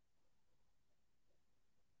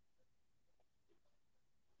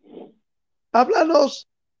 Háblanos,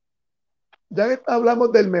 ya que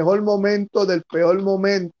hablamos del mejor momento, del peor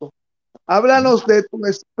momento, háblanos de tu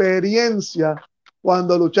experiencia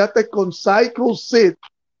cuando luchaste con Psycho Sid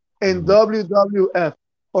en WWF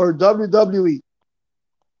o WWE.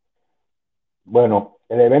 Bueno,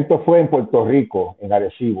 el evento fue en Puerto Rico, en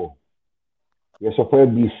Arecibo. Y eso fue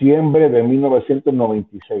en diciembre de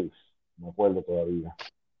 1996. Me acuerdo todavía.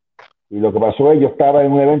 Y lo que pasó es, yo estaba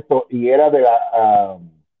en un evento y era de la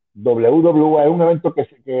WWE, un evento que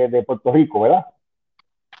de Puerto Rico, ¿verdad?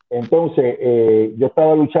 Entonces, yo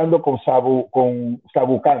estaba luchando con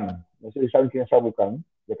Sabucán. No sé si saben quién es Sabucán,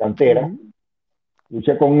 de cantera.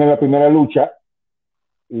 Luché con él en la primera lucha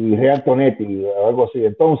y Rey Antonetti, o algo así.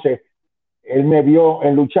 Entonces, él me vio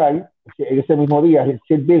en luchar, ese mismo día,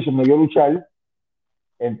 Sid Vicious me vio luchar.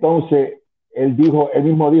 Entonces, él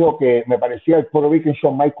mismo dijo que me parecía el Puerto Rican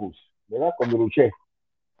Shawn Michaels, ¿verdad? Cuando luché.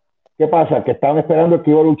 ¿Qué pasa? Que estaban esperando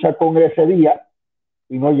que iba a luchar con él ese día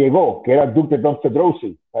y no llegó, que era el Duke de Dumpster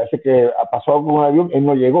Drosy. Parece que pasó algo con un avión, él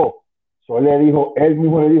no llegó. So, él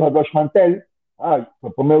mismo le dijo a Josh Mantel,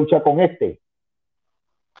 pues ponme a luchar con este.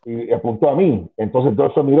 Y apuntó a mí. Entonces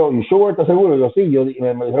Josh miró, ¿y sure, estás seguro? Yo sí,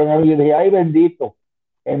 me dijeron a mí, yo dije, ay bendito.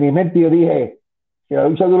 En mi mente yo dije, si la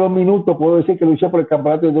lucha duró un minuto, puedo decir que luché por el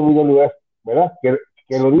campeonato de WWF, ¿verdad? Que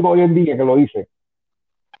lo digo hoy en día, que lo hice.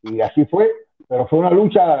 Y así fue, pero fue una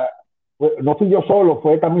lucha, no fui yo solo,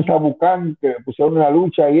 fue también Sabucán, que pusieron una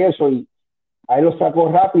lucha y eso, y ahí lo sacó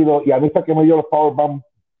rápido, y a mí está que me dio los powerbomb,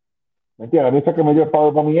 ¿me entiendes? A mí está que me dio el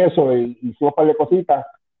powerbomb y eso, y hicimos un par de cositas,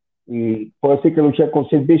 y puedo decir que luché con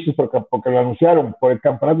Sid Vicious porque lo anunciaron por el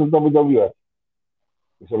campeonato de WWE.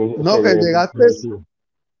 No, que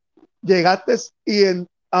llegaste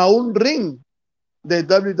a un ring de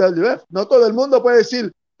WWF. No todo el mundo puede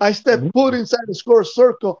decir, I step foot inside the score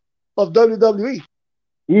circle of WWE.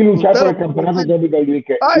 Y luchar por el campeonato de WWE.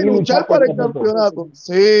 Y luchar por el campeonato.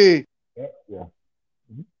 Sí.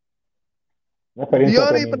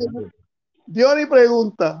 Diony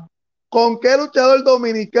pregunta, ¿con qué luchador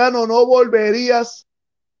dominicano no volverías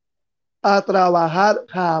a trabajar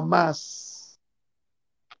jamás?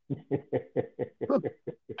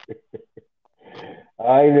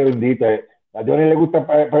 Ay, bendita. A Johnny le gusta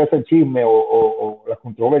para ese chisme o las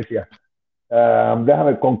controversias.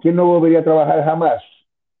 Déjame, ¿con quién no volvería a trabajar jamás?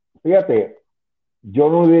 Fíjate, yo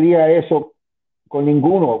no diría eso con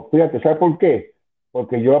ninguno. Fíjate, ¿sabes por qué?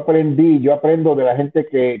 Porque yo aprendo de la gente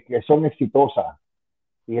que son exitosas.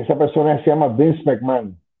 Y esa persona se llama Vince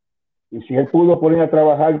McMahon. Y si él pudo poner a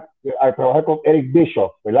trabajar con Eric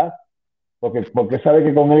Bischoff, ¿verdad? Porque sabe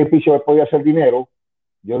que con Eric Bischoff él podía hacer dinero.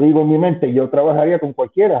 Yo digo en mi mente, yo trabajaría con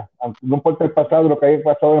cualquiera, no importa el pasado, lo que haya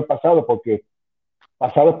pasado en el pasado, porque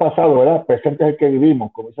pasado es pasado, ¿verdad? Presente es el que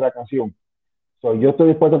vivimos, como dice la canción. Yo estoy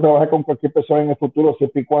dispuesto a trabajar con cualquier persona en el futuro,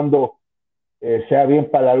 siempre y cuando sea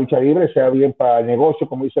bien para la lucha libre, sea bien para el negocio,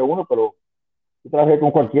 como dice uno, pero yo trabajé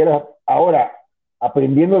con cualquiera. Ahora,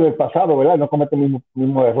 aprendiendo del pasado, ¿verdad? No comete los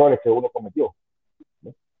mismos errores que uno cometió.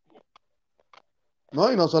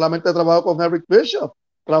 No, y no solamente trabajó con Eric Bischoff,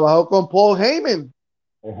 trabajó con Paul Heyman.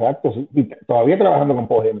 Exacto, sí. Y todavía trabajando con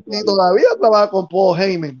Paul Heyman. Y todavía trabaja con Paul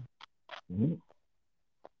Heyman.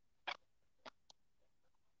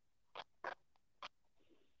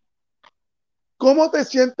 ¿Cómo te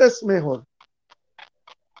sientes mejor?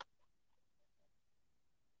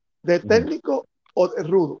 ¿De técnico o de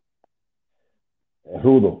rudo?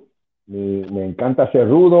 Rudo. Me encanta ser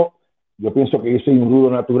rudo. Yo pienso que yo soy un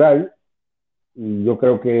rudo natural y yo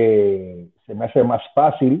creo que se me hace más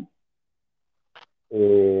fácil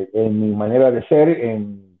en mi manera de ser,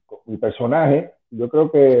 en mi personaje. Yo creo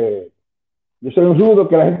que yo soy un rudo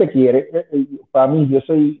que la gente quiere. Para mí, yo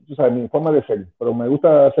soy, tú sabes, mi forma de ser, pero me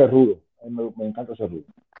gusta ser rudo. Me encanta ser rudo.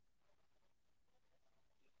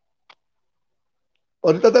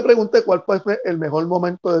 Ahorita te pregunté cuál fue el mejor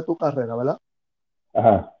momento de tu carrera, ¿verdad?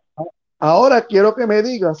 Ajá. Ahora quiero que me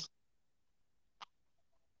digas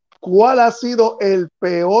cuál ha sido el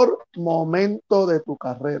peor momento de tu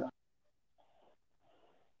carrera.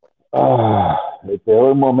 El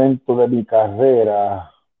peor momento de mi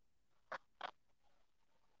carrera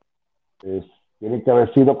tiene que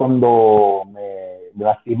haber sido cuando me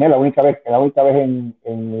lastimé, la única vez en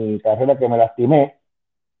mi carrera que me lastimé,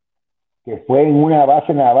 que fue en una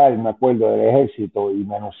base naval, me acuerdo, del ejército, y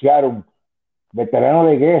me anunciaron veterano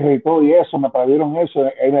de guerra y todo, y eso, me pidieron eso,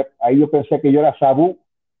 ahí yo pensé que yo era Sabu,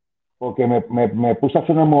 porque me puse a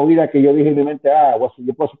hacer una movida que yo dije en mi mente,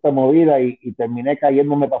 yo puedo hacer esta movida y terminé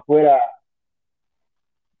cayéndome para afuera,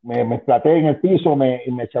 me exploté en el piso, y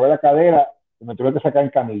me eché la cadera y me tuve que sacar en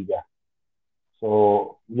camilla.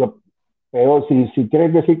 Pero si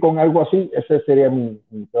quieres decir con algo así, ese sería mi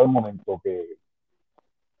peor momento.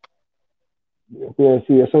 Yo quiero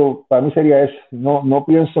decir, eso para mí sería eso. No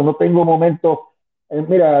pienso, no tengo momentos.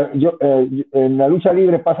 Mira, en la lucha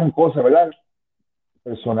libre pasan cosas, ¿verdad?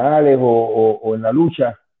 Personales o en la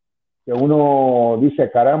lucha, que uno dice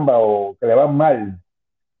caramba o que le van mal,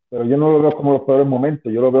 pero yo no lo veo como los peores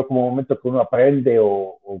momentos, yo lo veo como momentos que uno aprende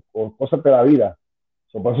o cosas de la vida.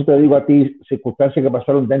 Por eso te digo a ti circunstancias que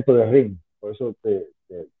pasaron dentro del ring, por eso te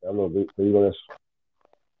hablo, te digo de eso.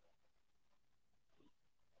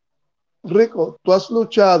 Rico, tú has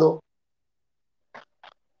luchado,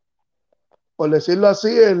 por decirlo así,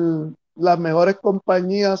 en las mejores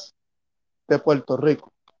compañías de Puerto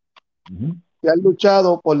Rico. Y has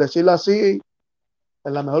luchado, por decirlo así,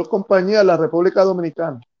 en la mejor compañía de la República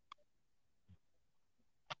Dominicana.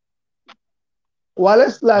 ¿Cuál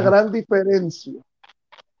es la gran diferencia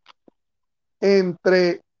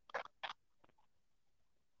entre,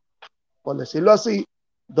 por decirlo así,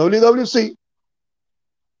 WWC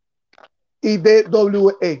y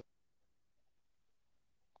WWE?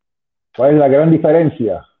 ¿Cuál es la gran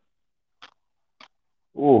diferencia?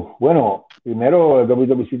 Bueno, primero,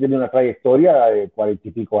 WWE tiene una trayectoria de 40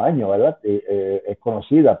 y pico años, ¿verdad? Es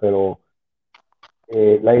conocida, pero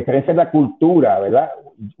la diferencia es la cultura, ¿verdad?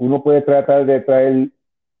 Uno puede tratar de traer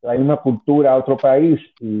la misma cultura a otro país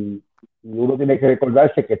y uno tiene que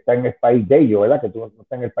recordarse que está en el país de ellos, ¿verdad? Que tú no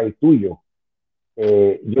estás en el país tuyo.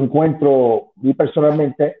 Y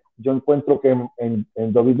personalmente, yo encuentro que en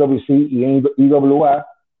WWC y en IWA,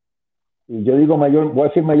 y yo digo voy a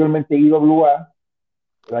decir mayormente IWA,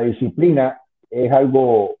 la disciplina es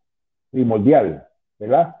algo primordial,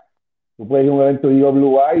 ¿verdad? Tú puedes ir a un evento de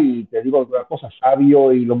IWA y te digo otra cosa,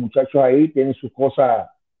 Sabio y los muchachos ahí tienen sus cosas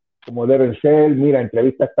como deben ser, mira,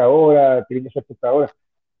 entrevista hasta ahora, tienen que ser hasta ahora.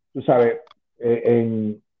 Tú sabes,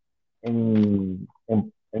 en, en,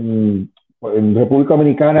 en, en, en República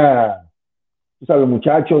Dominicana, tú sabes, los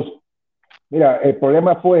muchachos, mira, el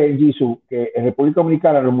problema fue, Jisoo, que en República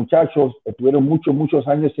Dominicana los muchachos estuvieron muchos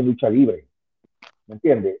años en lucha libre, ¿me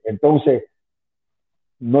entiendes? Entonces,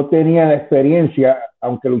 no tenían la experiencia,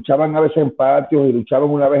 aunque luchaban a veces en patios y luchaban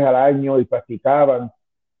una vez al año y practicaban,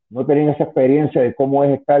 no tenían esa experiencia de cómo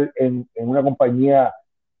es estar en una compañía,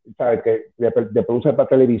 ¿sabes? Que de produce para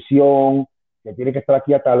televisión, que tiene que estar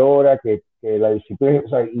aquí a tal hora, que la disciplina, o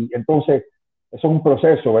sea, y entonces eso es un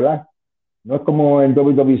proceso, ¿verdad? No es como en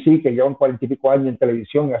WWC que llevan 40 y pico años en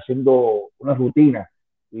televisión haciendo una rutina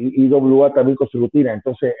y IWA también con su rutina.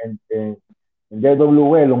 Entonces en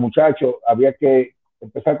DW los muchachos había que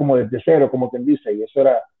empezar como desde cero, como quien dice, y eso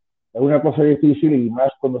es una cosa difícil y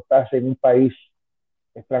más cuando estás en un país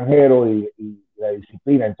extranjero y la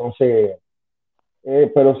disciplina. Entonces,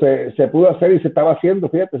 pero se pudo hacer y se estaba haciendo,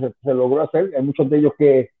 fíjate, se logró hacer. Hay muchos de ellos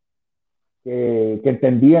que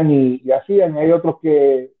entendían y hacían, hay otros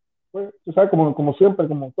que, pues, tú sabes, como siempre,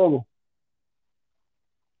 como todo.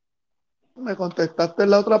 Me contestaste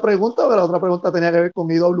la otra pregunta, pero la otra pregunta tenía que ver con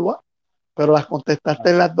IWA, pero las contestaste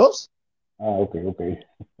en las dos. Ok.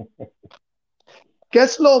 ¿Qué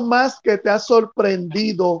es lo más que te ha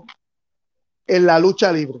sorprendido en la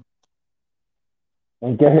lucha libre?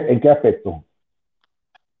 ¿En qué aspecto?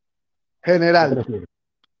 ¿Qué te General, refieres?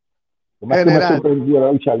 Lo más que me general. sorprendió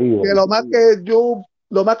la lucha libre. Que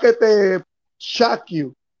lo más que te shock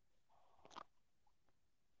you.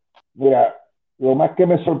 Mira, lo más que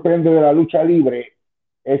me sorprende de la lucha libre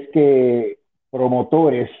es que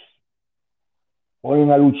promotores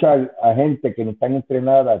ponen a luchar a gente que no están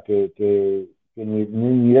entrenada, que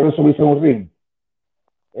ni deben subirse a un ring.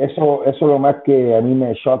 Eso es lo más que a mí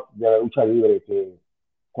me shock de la lucha libre. Que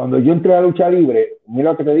cuando yo entré a la lucha libre,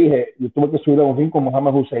 mira lo que te dije, yo tuve que subir a un ring con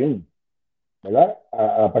Mohamed Hussein, ¿verdad?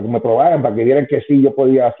 Para que me probaran, para que vieran que sí yo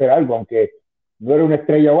podía hacer algo, aunque no era una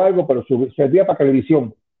estrella o algo, pero servía para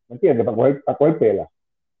televisión, ¿me entiendes? Para coger pela.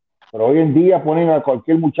 Pero hoy en día ponen a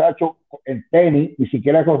cualquier muchacho en tenis, ni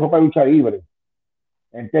siquiera con ropa de lucha libre,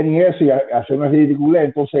 en tenis eso y hacer una ridícula.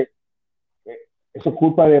 Entonces, eh, eso es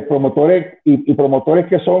culpa de promotores y promotores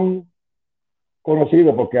que son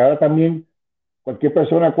conocidos, porque ahora también cualquier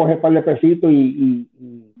persona coge un par de pesitos y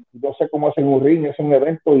no sé cómo hacen un ring, es un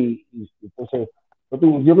evento y entonces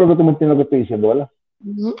yo creo que tú me entiendes lo que estoy diciendo, ¿verdad?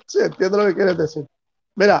 Sí, entiendo lo que quieres decir.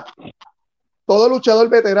 Mira, todo luchador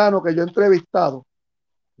veterano que yo he entrevistado,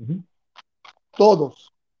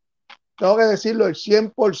 todos, tengo que decirlo el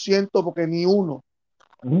 100% porque ni uno,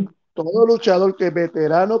 todo luchador que es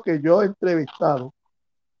veterano que yo he entrevistado,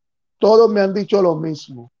 todos me han dicho lo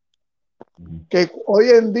mismo, que hoy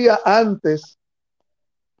en día antes,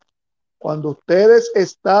 cuando ustedes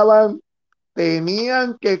estaban,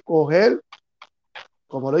 tenían que coger,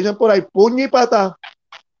 como lo dicen por ahí, puño y pata,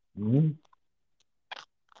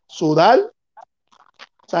 sudar,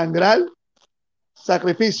 sangrar,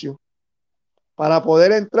 sacrificio, para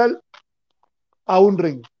poder entrar a un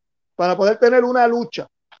ring, para poder tener una lucha.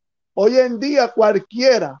 Hoy en día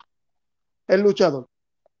cualquiera es luchador.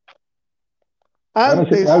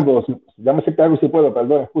 Antes, déjame decirte algo si puedo,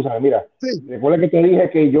 perdón, escúchame, mira, sí, recuerda que te dije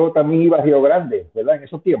que yo también iba a Río Grande, ¿verdad? En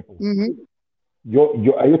esos tiempos.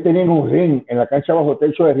 Ellos tenían un ring en la cancha bajo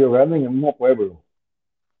techo de Río Grande en el mismo pueblo.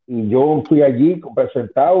 Y yo fui allí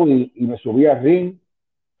presentado y me subí al ring.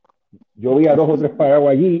 Yo vi a 2 o 3 parados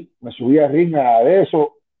allí, me subí al ring a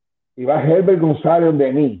eso, y va Herbert González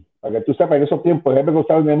de mí, para que tú sepas, en esos tiempos Herbert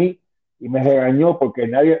González de mí, y me regañó porque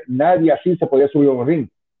nadie así se podía subir a un ring.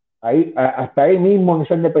 Hasta ahí mismo en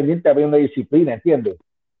esa independiente había una disciplina, ¿entiendes?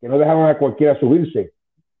 Que no dejaban a cualquiera subirse.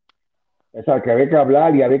 O sea, que había que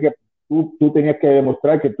hablar y había que, tú tenías que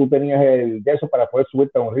demostrar que tú tenías el de eso para poder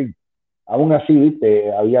subirte a un ring. Aún así,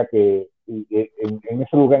 viste, había que, en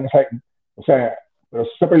ese lugar, o sea, pero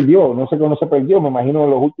eso se perdió, no sé cómo se perdió, me imagino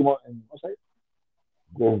en los últimos, no sé,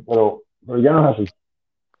 pero ya no es así.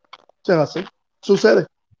 se hace, sucede.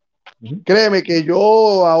 Uh-huh. Créeme que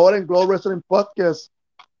yo ahora en Global Wrestling Podcast,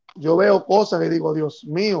 yo veo cosas y digo, Dios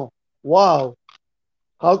mío, wow,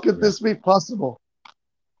 how could this be possible?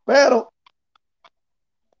 Pero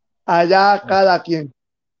allá cada quien.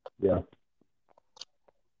 Yeah.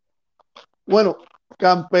 Bueno,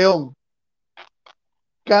 campeón,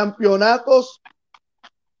 campeonatos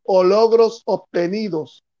o logros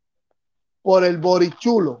obtenidos por el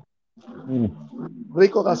Borichulo,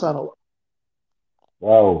 Rico Casanova.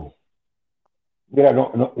 Wow. Mira,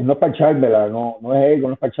 no es para echármela, no es ego,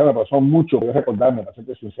 no es para echármela, pero son muchos, voy a recordarme, para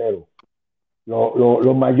serte sincero.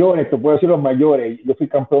 Los mayores, te puedo decir los mayores, yo fui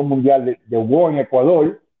campeón mundial de WOW en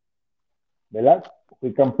Ecuador, ¿verdad?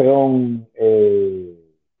 Fui campeón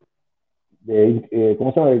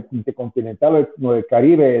 ¿cómo se llama? Intercontinental, no, del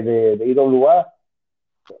Caribe, de IWA.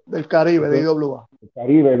 Del Caribe, de IWA. El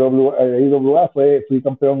Caribe, de IWA, fui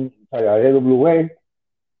campeón, o sea, de IWA.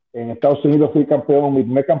 En Estados Unidos fui campeón, mi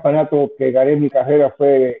primer campeonato que gané en mi carrera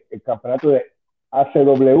fue el campeonato de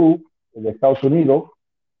ACW de Estados Unidos,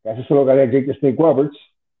 que así se lo gané a Jake Snake Roberts.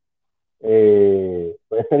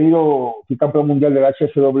 Fui campeón mundial del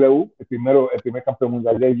HSW, el primer campeón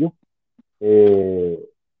mundial de ellos. He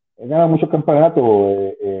ganado muchos campeonatos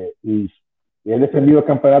y he defendido el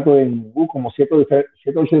campeonato en como 7 o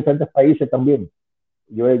 8 diferentes países también.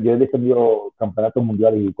 Yo he defendido campeonatos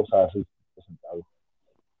mundiales y cosas así presentados.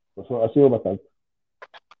 Eso ha sido bastante.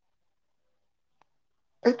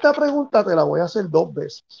 Esta pregunta te la voy a hacer 2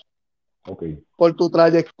 veces. Okay. Por tu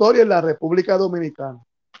trayectoria en la República Dominicana.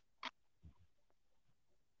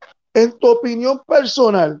 En tu opinión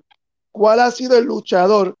personal, ¿cuál ha sido el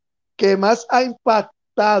luchador que más ha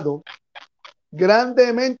impactado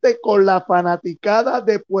grandemente con la fanaticada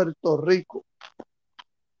de Puerto Rico?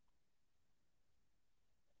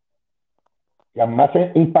 Que más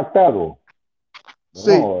impactado.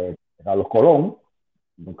 Sí. Bueno, Carlos Colón.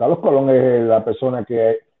 Carlos Colón es la persona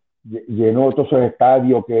que llenó todos esos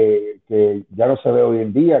estadios que ya no se ve hoy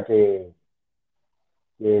en día, que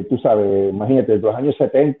tú sabes, imagínate, de los años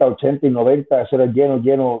 70, 80 y 90, eso era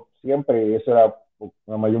lleno siempre, y eso era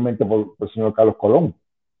mayormente por el señor Carlos Colón.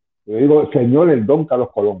 Yo digo, el señor, el don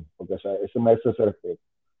Carlos Colón, porque o sea, ese maestro se respeto.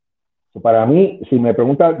 Para mí, si me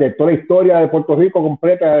preguntas de toda la historia de Puerto Rico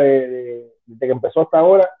completa, desde que empezó hasta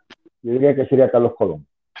ahora, yo diría que sería Carlos Colón.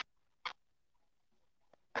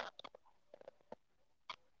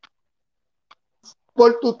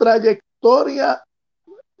 Por tu trayectoria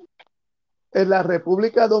en la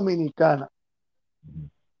República Dominicana,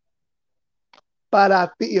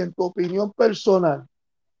 para ti, en tu opinión personal,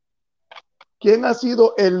 ¿quién ha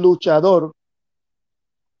sido el luchador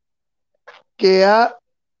que ha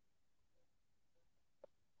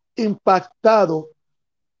impactado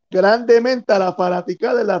grandemente a la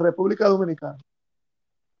fanaticada de la República Dominicana?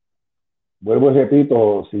 Vuelvo y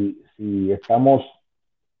repito, si estamos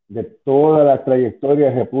de toda la trayectoria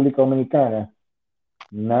de República Dominicana,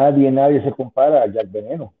 nadie se compara a Jack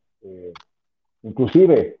Veneno.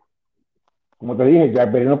 Inclusive, como te dije,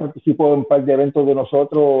 Jack Veneno participó en un par de eventos de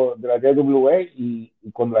nosotros, de la JWA, y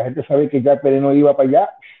cuando la gente sabe que Jack Veneno iba para allá,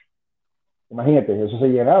 imagínate, eso se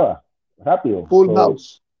llenaba rápido. Full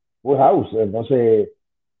house. Full house. Entonces,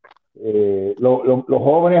 los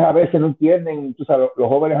jóvenes a veces no entienden, tú sabes, los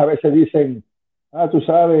jóvenes a veces dicen, tú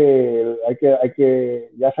sabes,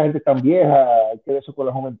 ya esa gente es tan vieja, hay que ver eso con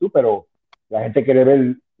la juventud, pero la gente quiere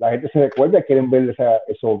ver, la gente se recuerda, quieren ver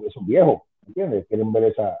esos viejos, ¿entiendes? Quieren ver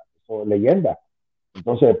esa leyenda.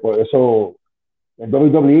 Entonces, por eso, en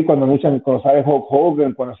WWE, cuando sale Hulk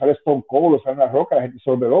Hogan, cuando sale Stone Cold, o sale La Roca, la gente se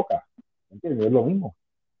vuelve loca, ¿entiendes? Es lo mismo.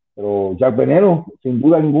 Pero Jack Veneno, sin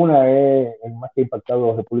duda ninguna, es el más que ha impactado a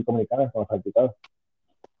la República Dominicana con las practicadas.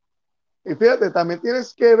 Y fíjate, también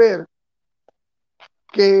tienes que ver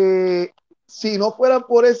que si no fueran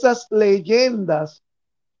por esas leyendas,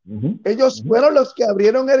 ellos fueron los que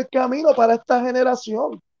abrieron el camino para esta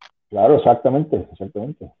generación. Claro, exactamente,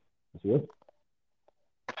 exactamente. Así es.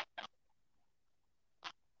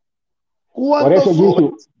 Por Cuando eso, Jisoo,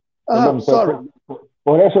 subes, ajá, perdón, sorry.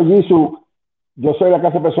 por eso, Jisoo, yo soy la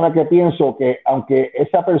clase de persona que pienso que aunque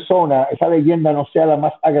esa persona, esa leyenda no sea la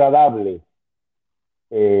más agradable,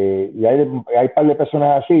 y hay un par de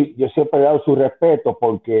personas así, yo siempre he dado su respeto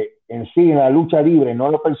porque en sí, en la lucha libre, no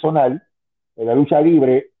en lo personal, en la lucha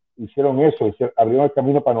libre hicieron eso, abrieron el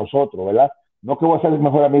camino para nosotros, ¿verdad? No que voy a ser el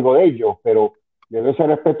mejor amigo de ellos, pero les doy ese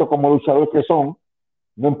respeto como luchadores que son,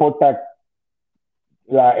 no importa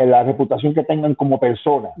la reputación que tengan como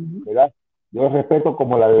persona, ¿verdad? Yo los respeto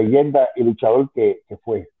como la leyenda y luchador que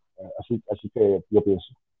fue. Así que yo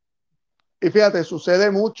pienso. Y fíjate,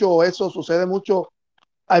 sucede mucho, eso sucede mucho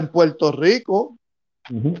en Puerto Rico,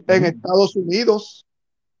 en Estados Unidos,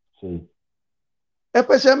 Sí.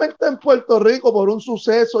 especialmente en Puerto Rico por un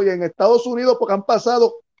suceso y en Estados Unidos porque han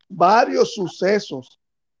pasado varios sucesos.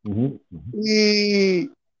 Y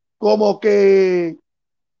como que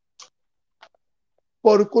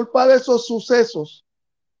por culpa de esos sucesos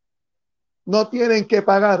no tienen que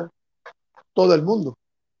pagar todo el mundo.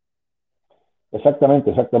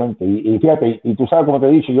 Exactamente, exactamente. Y fíjate, y tú sabes, como te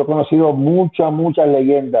he dicho, yo he conocido muchas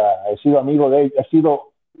leyendas, he sido amigo de ellos, he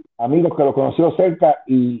sido amigos que los he conocido cerca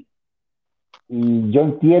y yo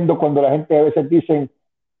entiendo cuando la gente a veces dicen,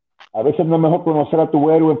 a veces no es mejor conocer a tu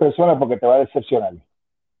héroe en persona porque te va a decepcionar.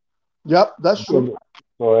 Yeah, that's true.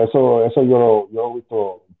 Eso yo lo he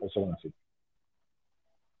visto en personas así.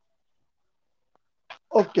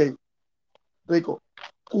 Ok, Rico.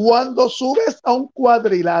 Cuando subes a un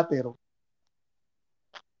cuadrilátero,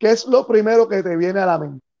 ¿qué es lo primero que te viene a la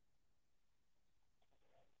mente?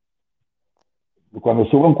 Cuando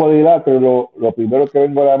subo un cuadrilátero, lo primero que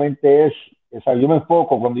vengo a la mente es yo me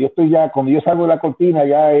enfoco, cuando yo salgo de la cortina,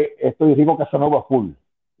 ya estoy Rico Casanova full,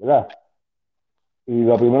 ¿verdad? Y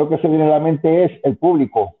lo primero que se viene a la mente es el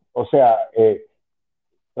público, o sea,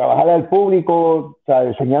 trabajar al público, o sea,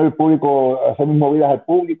 enseñar al público, hacer mis movidas al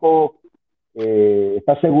público,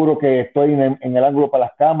 estar seguro que estoy en el ángulo para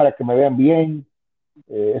las cámaras, que me vean bien.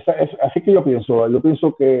 Así que yo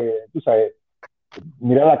pienso que, tú sabes,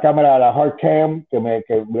 mirar la cámara, la hard cam, que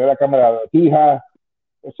mirar la cámara fija,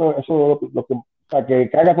 eso o sea, que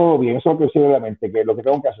haga todo bien, eso es lo que sigue en la mente, que es lo que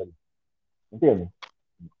tengo que hacer, ¿entiendes?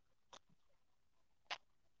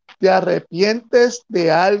 ¿Te arrepientes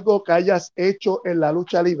de algo que hayas hecho en la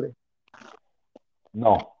lucha libre?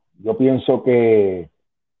 No, yo pienso que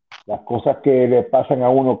las cosas que le pasan a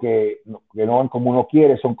uno que no van como uno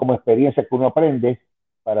quiere son como experiencias que uno aprende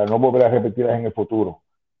para no volver a repetirlas en el futuro.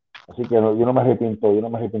 Así que no, yo no me arrepiento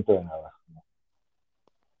de nada.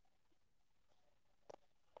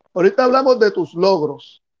 Ahorita hablamos de tus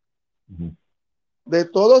logros, Uh-huh. de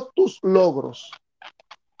todos tus logros.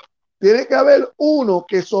 Tiene que haber uno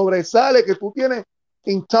que sobresale, que tú tienes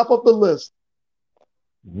in top of the list.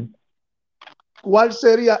 Uh-huh. ¿Cuál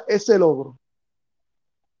sería ese logro?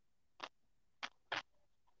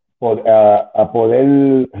 A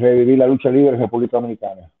poder revivir la lucha libre en República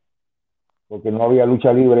Dominicana, porque no había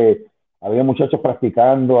lucha libre, había muchachos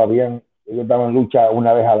practicando, ellos daban lucha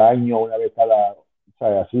una vez al año, una vez cada, o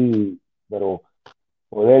sea, así, pero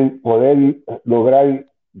poder lograr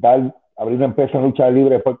abrir una empresa en lucha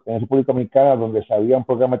libre en República Dominicana donde se había un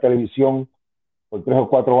programa de televisión por 3 o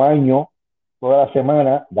 4 años, toda la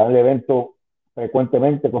semana, darle evento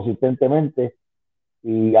frecuentemente, consistentemente,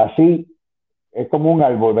 y así es como un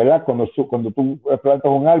árbol, ¿verdad? Cuando tú plantas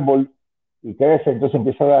un árbol y crece, entonces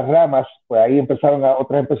empiezan las ramas, pues ahí empezaron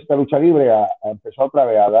otras empresas de lucha libre a empezar otra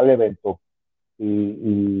vez a darle evento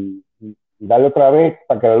y darle otra vez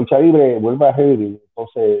para que la lucha libre vuelva a revivir.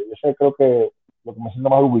 Entonces, ese creo que lo que me siento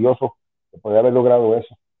más orgulloso de poder haber logrado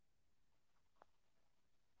eso.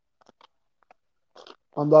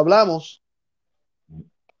 Cuando hablamos,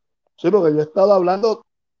 sí, porque yo he estado hablando,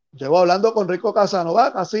 llevo hablando con Rico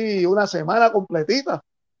Casanova casi una semana completita.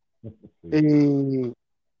 Y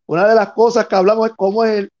una de las cosas que hablamos es cómo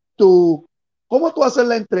tú haces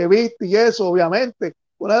la entrevista y eso, obviamente.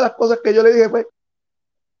 Una de las cosas que yo le dije fue,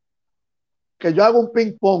 que yo hago un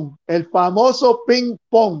ping pong, el famoso ping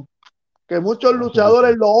pong, que muchos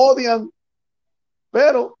luchadores lo odian,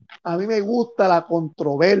 pero a mí me gusta la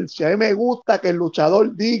controversia, a mí me gusta que el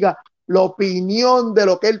luchador diga la opinión de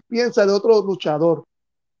lo que él piensa de otro luchador.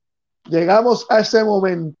 Llegamos a ese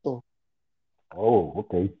momento. Oh,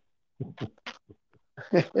 ok.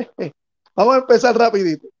 Vamos a empezar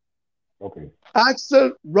rapidito. Okay.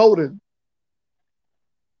 Axel Roden.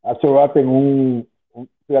 Axel Roden,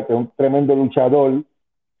 fíjate, un tremendo luchador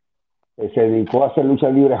que se dedicó a hacer lucha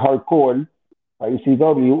libre hardcore para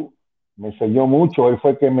ECW. Me enseñó mucho. Él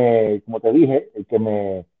fue el que como te dije, el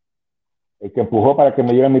que empujó para que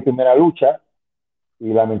me diera mi primera lucha.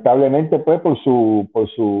 Y lamentablemente, pues, por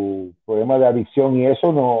su problema de adicción y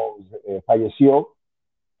eso, no falleció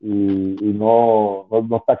y no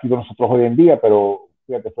está aquí con nosotros hoy en día, pero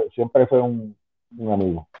fíjate, siempre fue un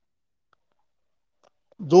amigo.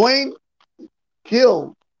 Dwayne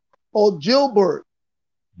Kill o Gilbert.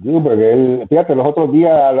 Gilbert, fíjate, los otros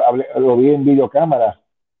días lo vi en videocámara,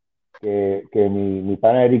 que mi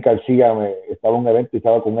pana Eric García estaba en un evento y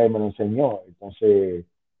estaba con él, me lo enseñó. Entonces,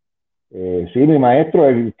 sí, mi maestro,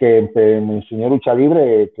 el que me enseñó lucha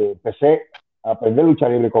libre, que empecé a aprender lucha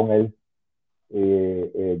libre con él,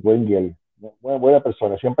 Dwayne Gill. Buena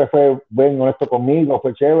persona, siempre fue buen, honesto conmigo,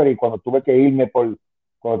 fue chévere, y cuando tuve que irme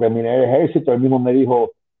cuando terminé el ejército, él mismo me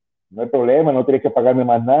dijo, no hay problema, no tienes que pagarme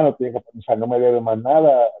más nada, o sea, no me debe más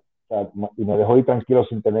nada, o sea, y me dejó ir tranquilo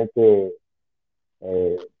sin tener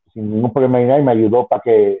sin ningún problema ni nada, y me ayudó para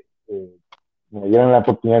que me dieran la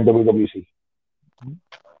oportunidad en WWC.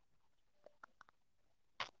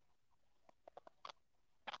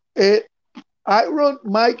 Iron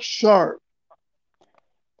Mike Sharp.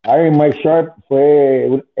 Iron Mike Sharp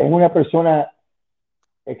es una persona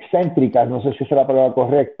excéntrica, no sé si es la palabra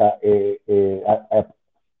correcta.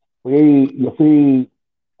 Yo fui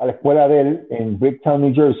a la escuela de él en Bricktown,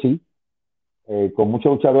 New Jersey, con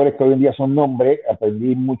muchos luchadores que hoy en día son nombres,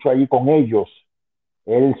 aprendí mucho allí con ellos.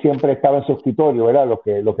 Él siempre estaba en su escritorio, ¿verdad? Lo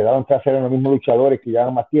que daban clase eran los mismos luchadores que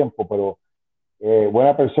llevaban más tiempo, pero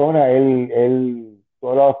buena persona, tú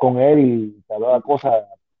hablabas con él y te hablaba cosas,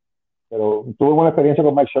 pero tuve buena experiencia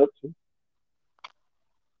con Mike Sharp, ¿sí?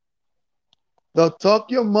 The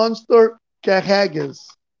Tokyo Monster Cajagas.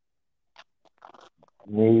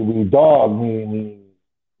 Mi dog,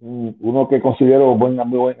 uno que considero buen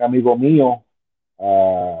amigo mío.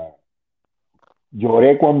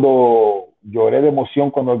 Lloré de emoción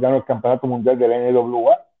cuando ganó el campeonato mundial de la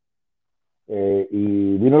NWA.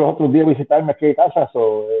 Y vino los otros días a visitarme aquí en casa.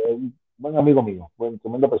 Un buen amigo mío,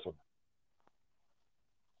 tremenda persona.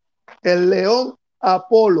 El León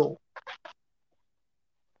Apolo.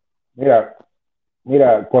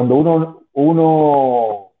 Mira, cuando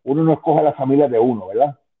uno no escoge a la familia de uno,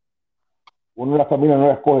 ¿verdad? Uno la familia no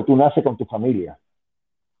la escoge, tú naces con tu familia.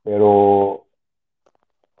 Pero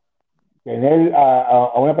tener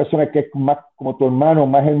a una persona que es más como tu hermano,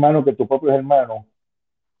 más hermano que tu propio hermano,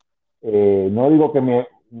 no digo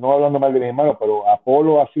no hablando mal de mi hermano, pero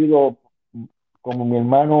Apolo ha sido como mi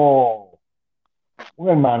hermano, un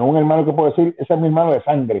hermano que puedo decir, ese es mi hermano de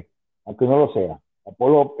sangre, aunque no lo sea.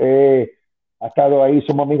 Apolo ha estado ahí,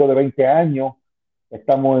 somos amigos de 20 años,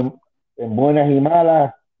 estamos en buenas y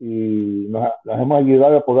malas, y nos hemos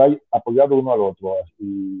ayudado a apoyado uno al otro.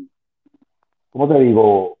 Y, ¿cómo te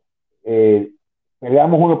digo?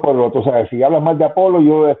 Peleamos uno por el otro. O sea, si hablas mal de Apolo,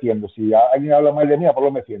 yo lo defiendo. Si alguien habla mal de mí,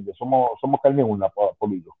 Apolo me defiende. Somos carne una,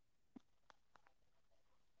 Apolo y yo.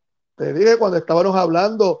 Te dije cuando estábamos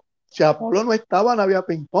hablando, si Apolo no estaba, no había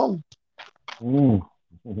ping-pong. Mm.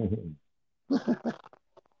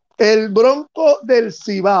 El Bronco del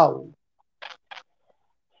Cibao.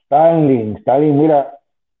 Stanley, mira,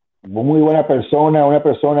 muy buena persona, una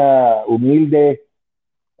persona humilde.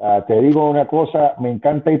 Te digo una cosa, me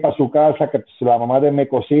encanta ir para su casa, que la mamá de él me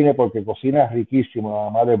cocine, porque cocina riquísimo, la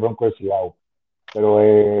mamá del Bronco del Cibao. Pero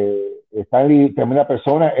Stanley, tremenda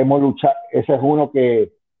persona, hemos luchado, ese es uno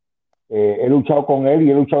que he luchado con él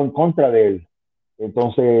y he luchado en contra de él.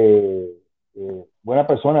 Entonces, buena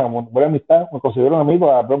persona, buena amistad, me considero un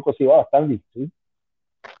amigo a Bronco Cibao, Stanley, ¿sí?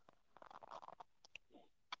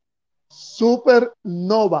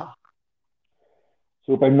 Supernova.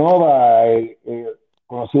 Supernova,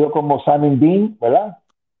 conocido como Simon Dean, ¿verdad?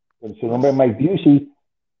 Su nombre es Mike Busey.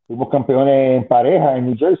 Fuimos campeones en pareja en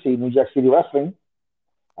New Jersey, New Jack City Wrestling.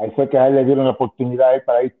 Ahí fue que a él le dieron la oportunidad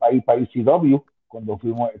para ir para ECW, cuando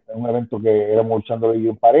fuimos a un evento que éramos luchando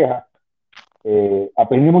en pareja.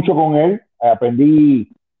 Aprendí mucho con él,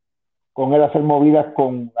 aprendí con él a hacer movidas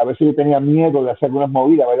a veces yo tenía miedo de hacer algunas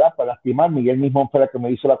movidas, ¿verdad? Para lastimarme, y él mismo fue el que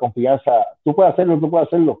me hizo la confianza. Tú puedes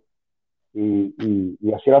hacerlo.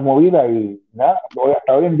 y así la movida y nada,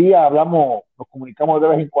 hasta hoy en día hablamos, nos comunicamos de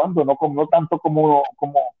vez en cuando, no tanto como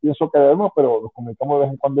pienso que debemos, pero nos comunicamos de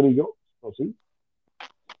vez en cuando él y yo, ¿o sí?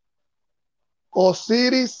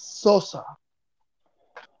 Osiris Sosa.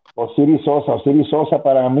 Osiris Sosa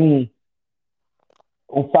para mí,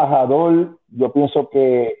 un fajador, yo pienso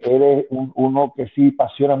que él es uno que sí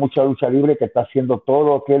pasiona mucho la lucha libre, que está haciendo todo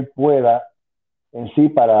lo que él pueda en sí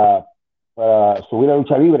para subir a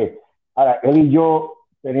lucha libre. Ahora, él y yo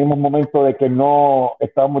teníamos un momento de que no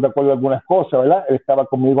estábamos de acuerdo en algunas cosas, ¿verdad? Él estaba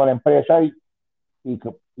conmigo en la empresa y,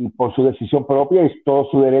 y por su decisión propia y todo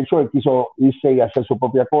su derecho, él quiso irse y hacer su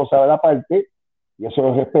propia cosa de la parte, y eso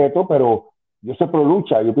lo respeto, pero yo soy pro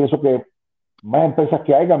lucha, yo pienso que más empresas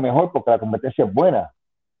que haya, mejor, porque la competencia es buena.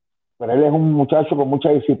 Pero él es un muchacho con mucha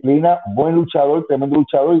disciplina, buen luchador, tremendo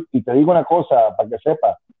luchador, y te digo una cosa, para que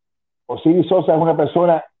sepas, Osiris Sosa es una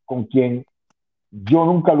persona con quien yo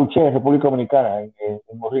nunca luché en República Dominicana,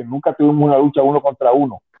 nunca tuvimos una lucha uno contra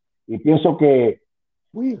uno. Y pienso que,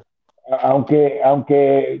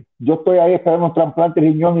 aunque yo estoy ahí esperando un trasplante de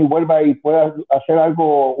riñón y vuelva y pueda hacer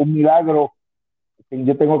algo, un milagro,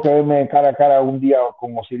 yo tengo que verme cara a cara un día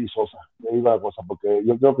con Osiris Sosa. Le digo la cosa, porque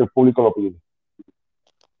yo creo que el público lo pide.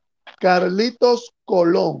 Carlitos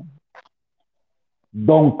Colón.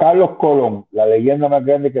 Don Carlos Colón, la leyenda más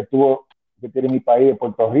grande que tiene mi país de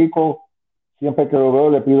Puerto Rico. Siempre que lo veo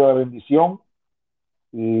le pido la bendición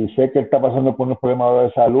y sé que él está pasando por unos problemas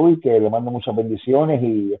de salud y que le mando muchas bendiciones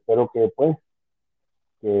y espero que pues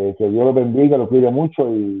que Dios lo bendiga, lo cuide mucho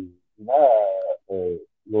y nada,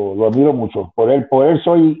 lo admiro mucho. Por él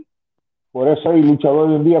soy luchador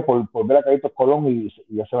hoy en día, por ver a Carlitos Colón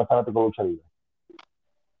y hacer fanático de lucha libre.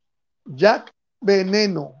 Jack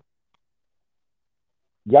Veneno.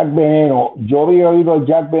 Jack Veneno, yo había oído a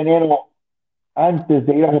Jack Veneno antes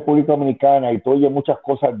de ir a República Dominicana y tú oyes muchas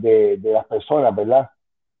cosas de las personas, ¿verdad?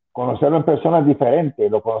 Conocerlo en personas diferentes.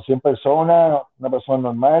 Lo conocí en persona, una persona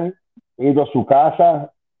normal. He ido a su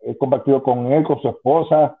casa, he compartido con él, con su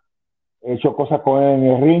esposa, he hecho cosas con él en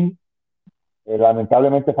el ring.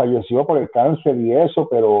 Lamentablemente falleció por el cáncer y eso,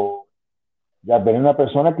 pero ya ven una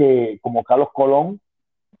persona que, como Carlos Colón,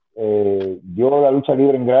 dio la lucha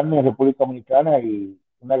libre en grande en República Dominicana y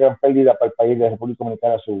una gran pérdida para el país de República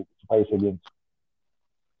Dominicana su fallecimiento.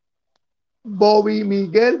 Bobby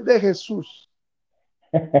Miguel de Jesús.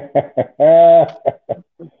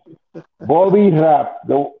 Bobby Rap,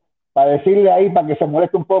 para decirle ahí, para que se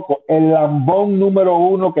moleste un poco, el lambón número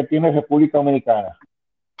 1 que tiene República Dominicana.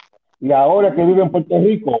 Y ahora que vive en Puerto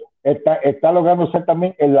Rico, está logrando ser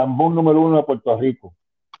también el lambón número 1 de Puerto Rico.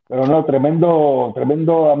 Pero no,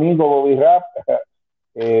 tremendo amigo Bobby Rap.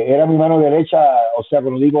 Era mi mano derecha, o sea,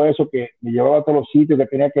 cuando digo eso, que me llevaba a todos los sitios que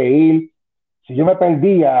tenía que ir. Si yo me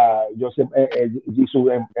perdía,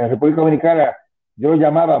 en República Dominicana, yo lo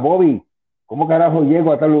llamaba, Bobby, ¿cómo carajo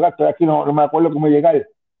llego a tal lugar? Estoy aquí, no me acuerdo cómo llegar.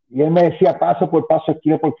 Y él me decía paso por paso,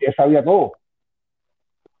 esquina, porque él sabía todo.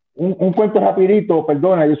 Un cuento rapidito,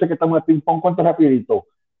 perdona, yo sé que estamos en ping-pong, un cuento rapidito.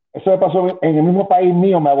 Eso me pasó en el mismo país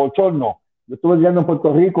mío, me abochorno. Yo estuve llegando en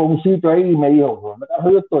Puerto Rico, un sitio ahí, y me dijo, ¿dónde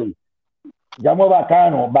carajo yo estoy? Llamo a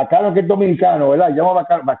Bacano que es dominicano, ¿verdad? Llamo a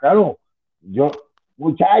Bacano. Yo,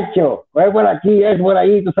 muchacho, es por aquí, es por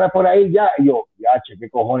ahí, tú sabes por ahí, ya. Y yo, ya, che, qué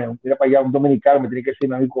cojones, mira para allá, un dominicano me tiene que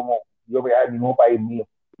decirme a mí como yo vea el mismo país mío.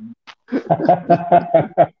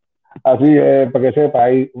 Así, para que sepa,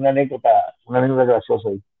 ahí una anécdota graciosa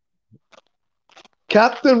ahí.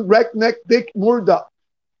 Captain Redneck Dick Murdoch.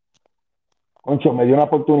 Concho, me dio una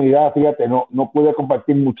oportunidad, fíjate, no pude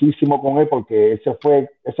compartir muchísimo con él porque eso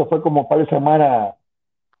fue como un par de semanas,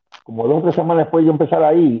 como 2 o 3 semanas después de yo empezar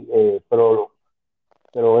ahí, pero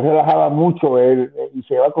él relajaba mucho y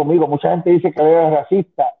se va conmigo. Mucha gente dice que él era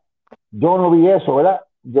racista. Yo no vi eso, ¿verdad?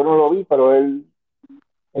 Yo no lo vi, pero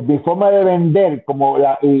mi forma de vender,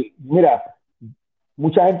 y mira,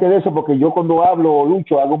 mucha gente de eso, porque yo cuando hablo o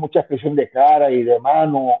lucho, hago mucha expresión de cara y de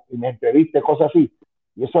mano, y me entrevistas, cosas así.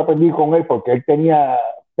 Y eso aprendí con él, porque él tenía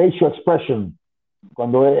facial expression.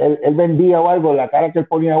 Cuando él vendía o algo, la cara que él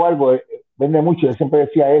ponía o algo, vende mucho. Él siempre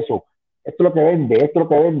decía eso. Esto es lo que vende, esto es lo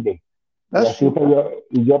que vende. Y así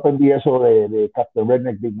yo aprendí eso de Captain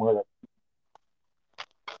Redneck Big Mother.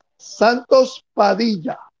 Santos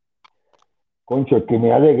Padilla. Concho, el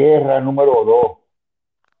criminal de guerra número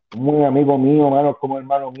 2. Muy amigo mío, hermano, como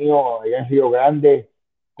hermano mío, allá en Río Grande.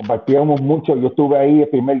 Compartíamos mucho. Yo estuve ahí el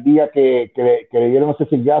primer día que le dieron ese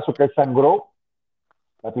sillazo que él sangró.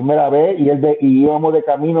 La primera vez, y íbamos de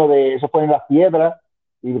camino eso fue en Las Piedras,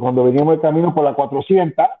 y cuando veníamos de camino por la 400,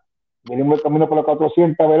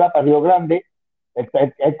 ¿verdad? Para Río Grande,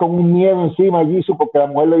 él con un miedo encima allí, porque la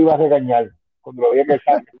mujer lo iba a regañar. cuando lo veía que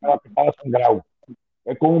estaba sangrado.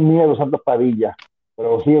 Es con un miedo, Santos Padilla,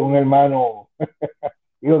 pero sí, es un hermano.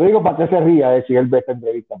 Y lo digo para que se ría, si él ve esta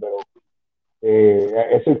entrevista, pero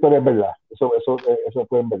esa historia es verdad. Eso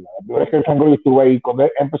fue en verdad. La primera vez que el sangró, yo estuve ahí. Cuando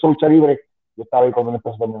él empezó a luchar libre, yo estaba ahí cuando él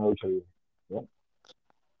empezó también a luchar libre. ¿No?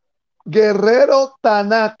 Guerrero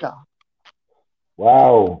Tanaka.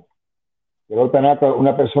 Wow. Pero Tanaka,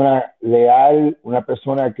 una persona leal, una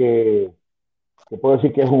persona que puedo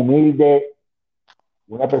decir que es humilde,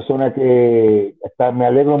 una persona que me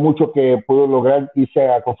alegro mucho que pudo lograr irse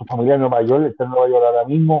con su familia en Nueva York, está en Nueva York ahora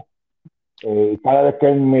mismo. Cada vez que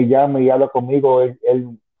él me llama y habla conmigo, él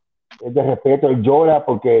es de respeto, él llora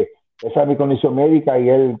porque esa es mi condición médica y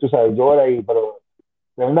él, tú sabes, llora, pero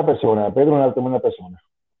tremenda persona, Pedro es una tremenda persona.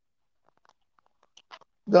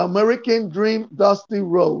 The American Dream, Dusty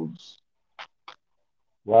Rhodes.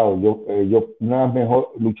 Wow, uno de los mejores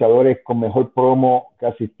luchadores con mejor promo que ha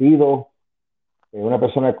asistido, una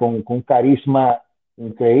persona con un carisma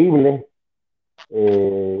increíble,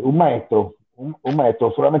 un maestro, un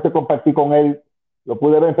maestro. Solamente compartí con él, lo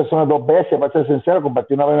pude ver en persona 2 veces, para ser sincero,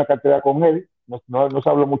 compartí una vez una cartera con él, no se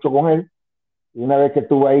habló mucho con él, y una vez que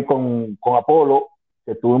estuve ahí con Apolo,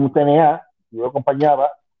 que tuvimos un TNA, yo lo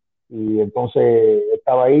acompañaba, y entonces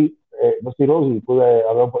estaba ahí, no tiró y pude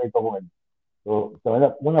hablar un poquito con él. Pero,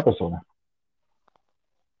 también buena persona.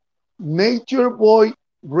 Nature Boy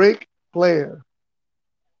Ric Flair.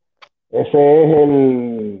 Ese es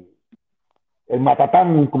el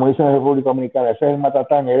matatán, como dicen en la República Dominicana, ese es el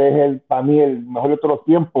matatán, él es para mí el mejor de todos los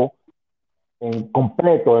tiempos, en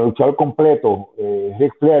completo, el luchador completo.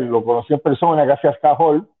 Ric Flair lo conocí en persona gracias a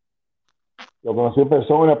Cajol, lo conocí en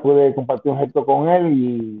persona, pude compartir un gesto con él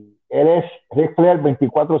y él es Ric Flair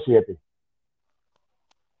 24/7.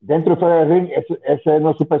 Dentro y fuera del ring, ese no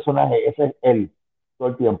es su personaje, ese es él, todo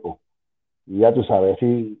el tiempo. Y ya tú sabes,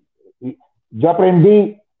 y yo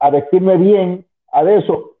aprendí a vestirme bien a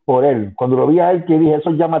eso por él. Cuando lo vi a él, que dije, eso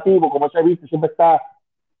es llamativo, como se viste, siempre está,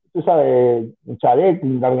 tú sabes, un chaleco,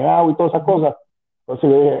 un gabinado y todas esas cosas. Entonces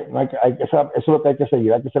yo dije, no eso es lo que hay que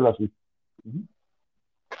seguir, hay que hacerlo así.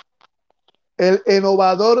 El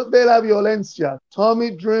innovador de la violencia, Tommy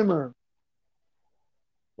Dreamer.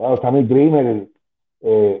 Bueno, Tommy Dreamer,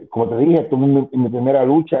 como te dije, tuve mi primera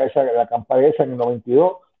lucha, la campaña esa en el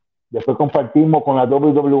 92. Después compartimos con la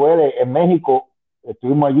WWE en México.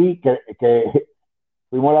 Estuvimos allí, que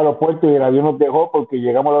fuimos al aeropuerto y el avión nos dejó porque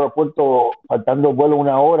llegamos al aeropuerto faltando vuelo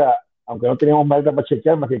 1 hora, aunque no teníamos maleta para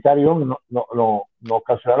chequear, más que carry-on, nos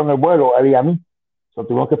cancelaron el vuelo, a él y a mí.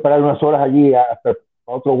 Tuvimos que esperar unas horas allí hasta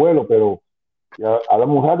otro vuelo, pero ya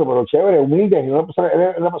hablamos un rato, pero chévere, humilde, él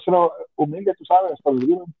es una persona humilde, tú sabes,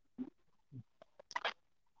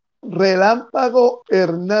 Relámpago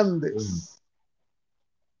Hernández.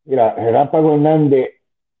 Mira, Relámpago Hernández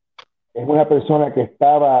es una persona que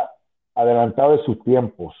estaba adelantado de sus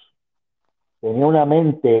tiempos.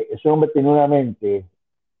 Ese hombre tenía una mente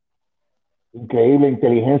increíble,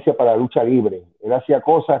 inteligencia para la lucha libre. Él hacía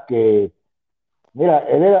cosas que, mira,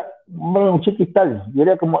 él era un chiquistal. Yo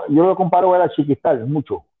lo comparo a él a chiquistal,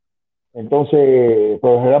 mucho. Entonces,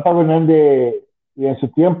 pues Relámpago Hernández, y en su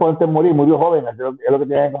tiempo antes de morir, murió joven, es lo que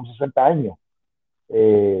tenía como 60 años.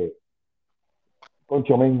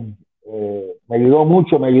 Concho, me ayudó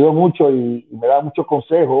mucho y me daba muchos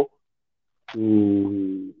consejos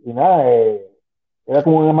y nada, era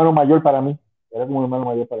como un hermano mayor para mí,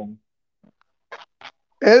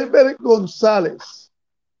 Elber González.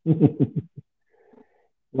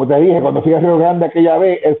 Como te dije, cuando fui a Río Grande aquella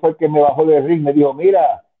vez, él fue el que me bajó del ring, me dijo,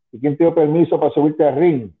 mira, ¿y quién te dio permiso para subirte al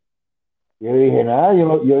ring? Y yo le dije, nada, yo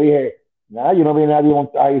no vi a nadie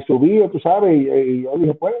ahí subido, tú sabes, y yo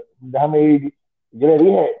dije, pues, déjame ir. Yo le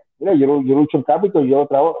dije, mira, yo lucho en Capitol, yo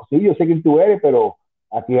trabajo, sí, yo sé quién tú eres, pero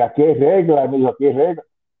aquí hay reglas, me dijo, aquí hay reglas.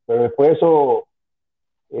 Pero después de eso,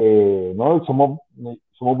 no, fuimos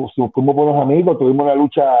buenos amigos, tuvimos una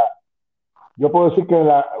lucha. Yo puedo decir que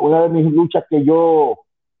una de mis luchas que yo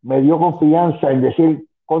me dio confianza en decir,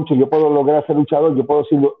 concho, yo puedo lograr ser luchador, yo puedo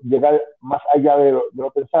llegar más allá de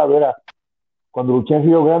lo pensado, era cuando luché en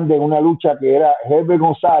Río Grande en una lucha que era Herbert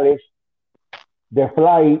González, The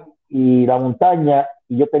Fly y La Montaña,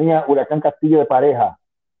 y yo tenía Huracán Castillo de pareja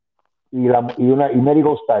y Mary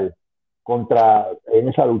Ghostal en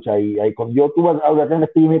esa lucha. Y ahí cuando yo tuve a Huracán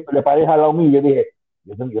Castillo de pareja al lado mío, yo dije,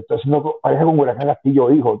 yo estoy haciendo pareja con Huracán Castillo,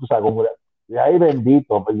 hijo, tú sabes, y ahí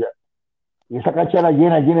bendito, pues y esa cancha era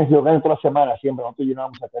llena en Río Grande toda la semana, siempre, nosotros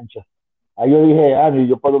llenábamos esa cancha. Ahí yo dije,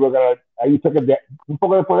 yo puedo lograr, ahí fue que un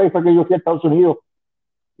poco después de ahí fue que yo fui a Estados Unidos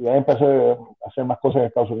y ahí empecé a hacer más cosas en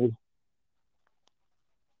Estados Unidos.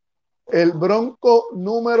 El Bronco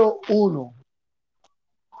número 1.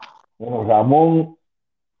 Bueno, Ramón,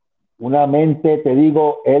 una mente, te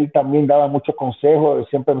digo, él también daba muchos consejos, él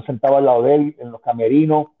siempre me sentaba al lado de él en los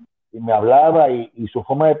camerinos y me hablaba y su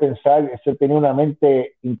forma de pensar, él tenía una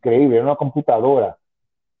mente increíble, era una computadora.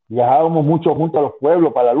 Viajábamos mucho juntos a los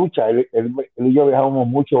pueblos para la lucha, él y yo viajábamos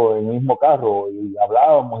mucho en el mismo carro y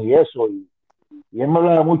hablábamos y eso, y él me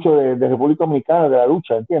hablaba mucho de República Dominicana, de la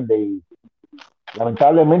lucha, ¿entiendes? Y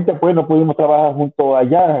lamentablemente pues no pudimos trabajar juntos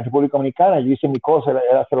allá en República Dominicana, yo hice mi cosa,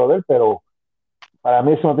 era hacerlo de él, pero para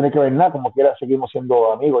mí eso no tiene que ver nada, como quiera seguimos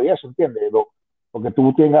siendo amigos y eso, ¿entiendes? Porque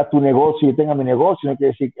tú tengas tu negocio y yo tenga mi negocio, no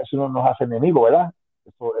quiere decir que eso no nos hace enemigos, ¿verdad?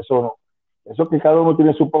 Eso no. Eso que cada uno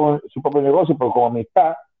tiene su propio negocio, pero como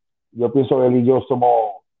amistad, yo pienso que él y yo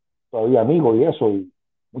somos todavía amigos y eso, y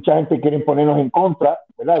mucha gente quiere ponernos en contra,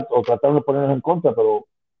 ¿verdad? O tratar de ponernos en contra, pero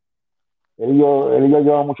él y yo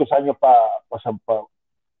llevamos muchos años para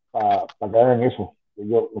caer en eso.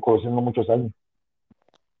 Yo nos conocemos muchos años.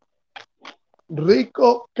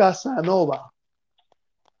 Rico Casanova.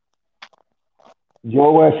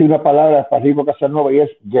 Yo voy a decir una palabra para Rico Casanova y es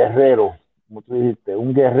guerrero, como tú dijiste,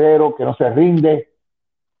 un guerrero que no se rinde,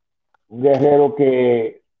 un guerrero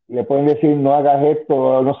que le pueden decir no hagas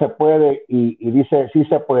esto, no se puede, y dice sí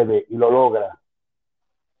se puede y lo logra.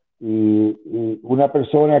 Y una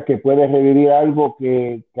persona que puede revivir algo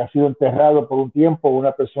que ha sido enterrado por un tiempo,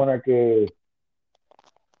 una persona que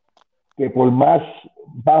por más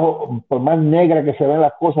bajo, por más negra que se ven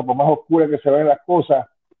las cosas, por más oscura que se ven las cosas,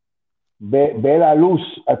 ve la luz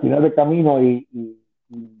al final del camino y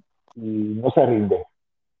no se rinde.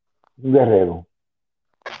 Un guerrero.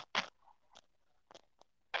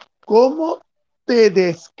 ¿Cómo te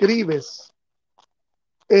describes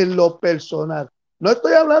en lo personal? No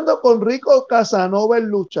estoy hablando con Rico Casanova, el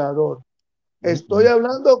luchador. Estoy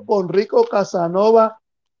hablando con Rico Casanova,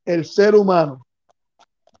 el ser humano.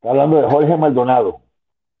 Está hablando de Jorge Maldonado.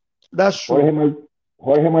 That's true. Jorge,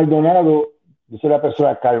 Jorge Maldonado, yo soy una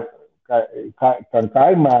persona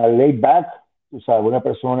calma, laid back, tú sabes, una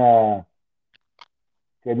persona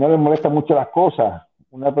que no le molesta mucho las cosas,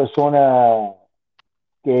 una persona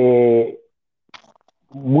que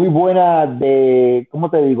muy buena de,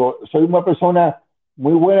 ¿cómo te digo? Soy una persona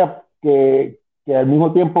muy buena que al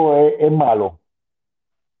mismo tiempo es malo,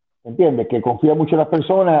 ¿entiendes? Que confía mucho en las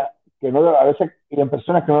personas, que no, a veces y en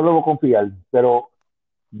personas que no debo confiar, pero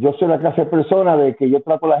yo soy la clase de persona de que yo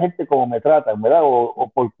trato a la gente como me tratan, ¿verdad?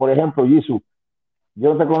 O por ejemplo, Jesús,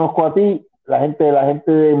 yo no te conozco a ti, la gente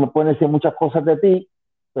me puede decir muchas cosas de ti,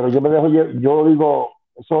 pero yo me dejo, yo digo,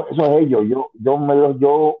 eso es ellos, yo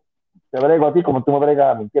te brego a ti como tú me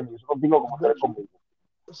bregas a mí, ¿entiendes? Yo soy contigo como tú eres conmigo.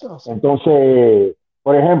 Entonces,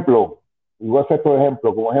 por ejemplo, y voy a hacer otro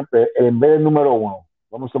ejemplo, como ejemplo, el embedded número uno,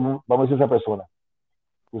 vamos a decir esa persona,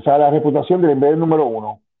 tú sabes la reputación del embedded número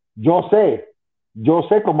uno, yo yo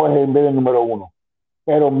sé cómo es el embedded número uno,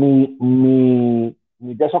 pero mi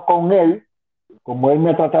de eso con él, como él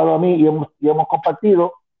me ha tratado a mí y hemos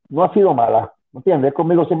compartido, no ha sido mala, ¿me entiendes?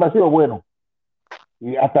 Conmigo siempre ha sido bueno.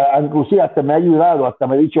 Y hasta, inclusive, hasta me ha ayudado, hasta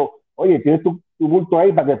me ha dicho, oye, tienes tu bulto ahí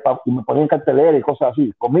y me ponen cartelera y cosas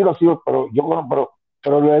así. Conmigo ha sido, pero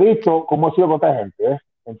lo he visto cómo ha sido con otra gente, ¿eh?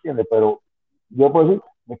 ¿Entiendes? Pero yo puedo decir,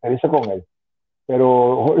 me experiencia con él.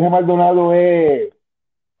 Pero Jorge Maldonado es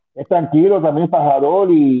tranquilo, también fajador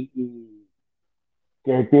y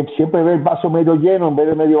que siempre ve el vaso medio lleno en vez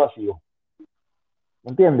de medio vacío. ¿Me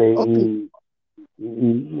entiendes? Okay.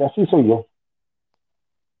 Y así soy yo.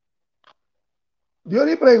 Dios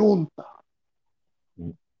pregunta.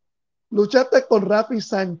 Luchaste con Rafi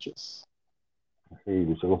Sánchez. Sí,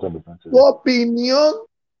 luché con Rafi Sánchez. Tu opinión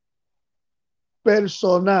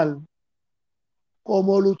personal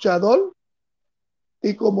como luchador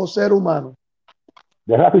y como ser humano.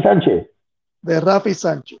 ¿De Rafi Sánchez? De Rafi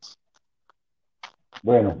Sánchez.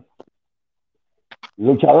 Bueno,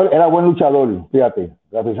 luchador, era buen luchador, fíjate.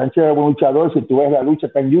 Rafi Sánchez era buen luchador. Si tú ves la lucha,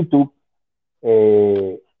 está en YouTube.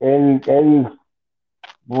 Él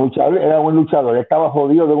luchador, era buen luchador. Él estaba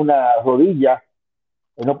jodido de una rodilla.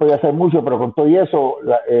 Él no podía hacer mucho, pero con todo y eso,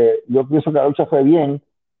 yo pienso que la lucha fue bien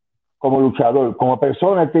como luchador. Como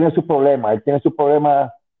persona, él tiene sus problemas. Él tiene sus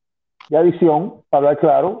problemas de adicción, para hablar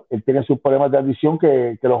claro. Él tiene sus problemas de adicción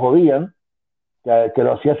que lo jodían, que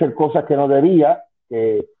lo hacía hacer cosas que no debía,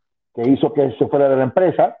 que hizo que se fuera de la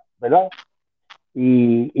empresa, ¿verdad?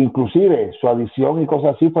 Y inclusive su adicción y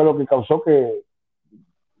cosas así fue lo que causó que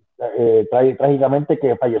trágicamente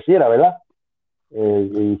que falleciera, ¿verdad?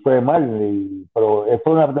 Y fue mal, pero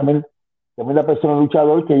fue también la persona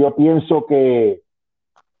luchador que yo pienso que,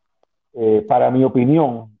 para mi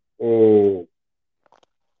opinión,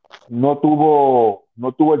 no tuvo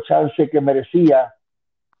el chance que merecía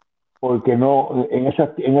porque no, en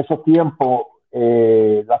esos tiempos,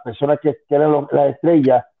 las personas que eran las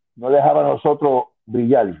estrellas no dejaban a nosotros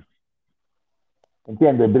brillar.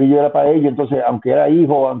 ¿Entiendes? El brillo era para ellos, entonces, aunque era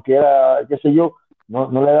hijo, aunque era, qué sé yo, no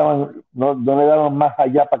le daban más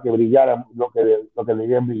allá para que brillara lo que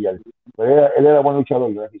debían brillar. Pero él era buen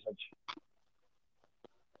luchador, gracias Sánchez.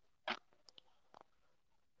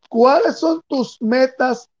 ¿Cuáles son tus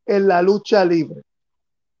metas en la lucha libre?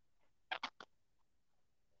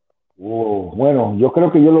 Bueno, yo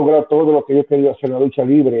creo que yo he logrado todo lo que yo he querido hacer en la lucha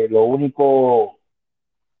libre. Lo único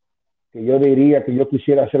que yo diría que yo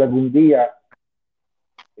quisiera hacer algún día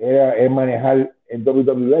es manejar en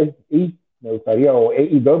WWE y me gustaría, o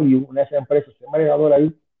AEW, una de esas empresas, ser manejador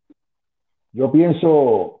ahí. Yo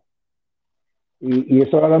pienso, y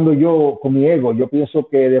eso hablando yo con mi ego, yo pienso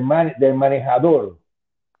que de manejador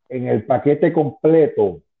en el paquete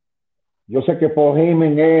completo, yo sé que Paul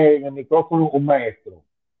Heyman es en el micrófono un maestro,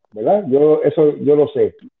 ¿verdad? Eso yo lo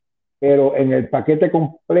sé. Pero en el paquete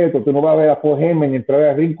completo, tú no vas a ver a Paul Heyman entrar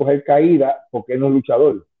al ring, coger caída, porque él no es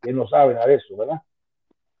luchador. Él no sabe nada de eso, ¿verdad?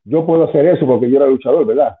 Yo puedo hacer eso porque yo era luchador,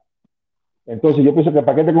 ¿verdad? Entonces yo pienso que el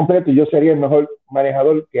paquete completo yo sería el mejor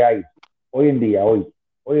manejador que hay hoy en día, Hoy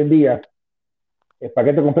en día, el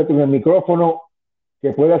paquete completo en el micrófono,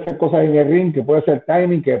 que puede hacer cosas en el ring, que puede hacer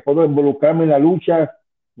timing, que puedo involucrarme en la lucha,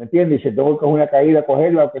 ¿me entiendes? Y si tengo que coger una caída,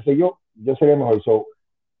 cogerla, o qué sé yo sería mejor. So,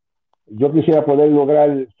 yo quisiera poder lograr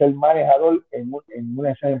ser manejador en una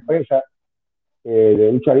de esas empresas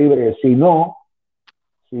de lucha libre. Si no,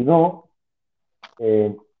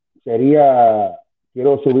 eh, sería,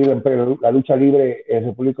 quiero subir la lucha libre en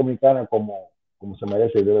República Dominicana como se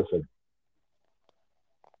merece y debe ser.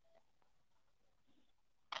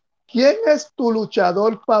 ¿Quién es tu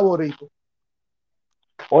luchador favorito?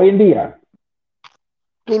 Hoy en día,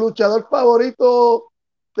 Tu luchador favorito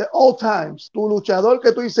de all times, tu luchador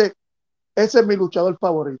que tú dices, ese es mi luchador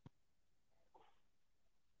favorito.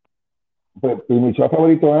 pues, mi luchador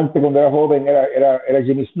favorito antes, cuando era joven, era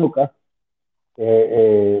Jimmy Snuka.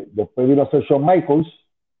 Después vino a ser Shawn Michaels.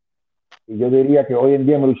 Y yo diría que hoy en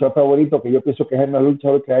día mi luchador favorito, que yo pienso que es el más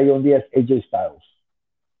luchador que hay hoy en día, es AJ Styles.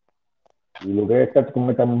 Y logré estar con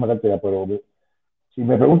esta misma cantidad, pero si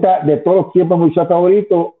me pregunta de todos los tiempos mi luchador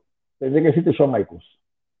favorito, tendría que decirte Shawn Michaels.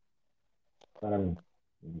 Para mí.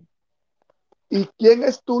 ¿Y quién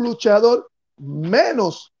es tu luchador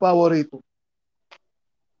menos favorito?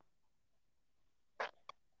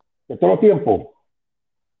 De todos los tiempos.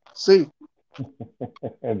 Sí.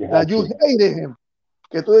 That you hated him.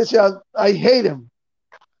 Que tú decías, I hate him.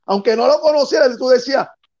 Aunque no lo conocieras, tú decías,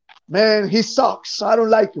 man, he sucks. I don't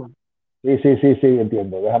like him. Sí,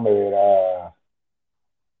 entiendo. Déjame ver.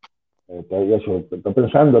 Estoy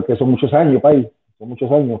pensando que son muchos años, país. Son muchos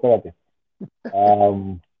años, espérate.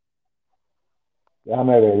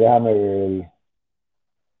 Déjame ver.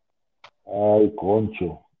 Ay,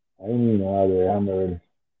 concho. Ay, mi madre, déjame ver.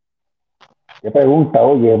 ¿Qué pregunta?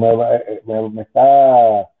 Oye, me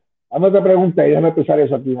está. Hazme otra pregunta y déjame pensar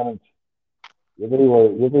eso activamente. Yo te digo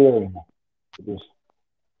lo mismo.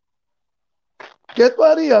 ¿Qué tú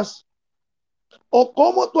harías o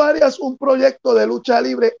cómo tú harías un proyecto de lucha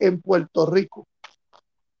libre en Puerto Rico?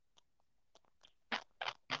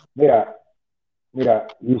 Mira,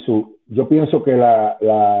 Isu, yo pienso que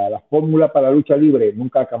la fórmula para la lucha libre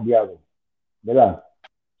nunca ha cambiado, ¿verdad?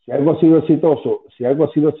 Si algo ha sido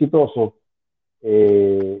exitoso,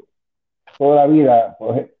 eh, toda la vida,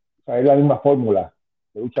 pues, o sea, es la misma fórmula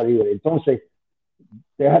de lucha libre. Entonces,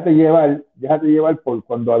 déjate llevar por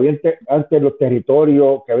cuando había antes los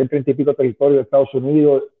territorios, que había 30 y pico territorios de Estados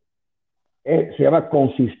Unidos, se llama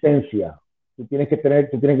consistencia. Tú tienes que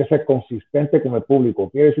ser consistente con el público.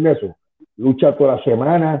 ¿Quiere decir eso? Lucha toda la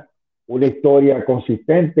semana, una historia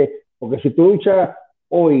consistente, porque si tú luchas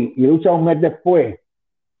hoy y luchas un mes después,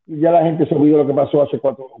 ya la gente se olvidó lo que pasó hace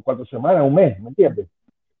 4 semanas, un mes, ¿me entiendes?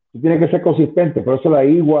 Tú tienes que ser consistente, por eso la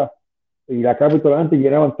Igua y la Capitol antes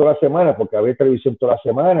llenaban toda la semana, porque había televisión toda la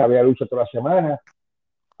semana, había lucha toda la semana,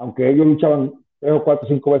 aunque ellos luchaban 3 o 4 o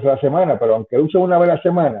 5 veces a la semana, pero aunque luchen una vez a la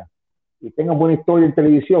semana y tengan buena historia en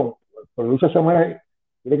televisión, por lucha semana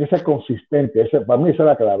tiene que ser consistente. Para mí esa es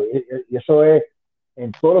la clave. Y eso es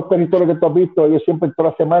en todos los territorios que tú has visto, ellos siempre toda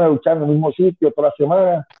la semana luchando en el mismo sitio, toda la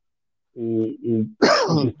semana. Y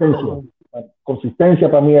consistencia.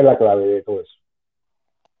 Consistencia para mí es la clave de todo eso.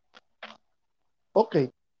 Ok.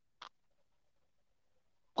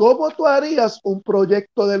 ¿Cómo tú harías un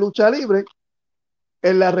proyecto de lucha libre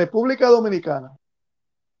en la República Dominicana?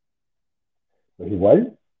 Pues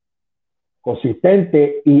igual,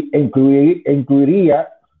 consistente incluiría,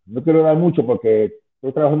 no quiero dar mucho porque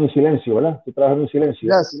estoy trabajando en silencio, ¿verdad? Estoy trabajando en silencio,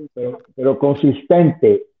 Yes. pero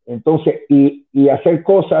consistente Entonces, y hacer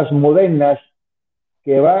cosas modernas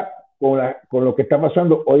que va con lo que está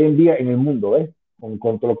pasando hoy en día en el mundo, ¿eh?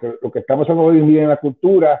 Con lo que está pasando hoy en día en la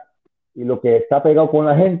cultura y lo que está pegado con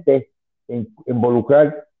la gente,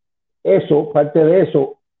 involucrar eso, parte de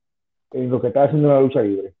eso, en lo que está haciendo la lucha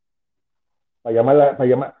libre. Para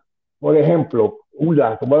llamar, por ejemplo, te voy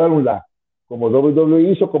a dar un la, como WWE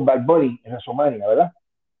hizo con Bad Bunny en WrestleMania, ¿verdad?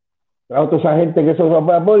 Trajo toda esa gente que hizo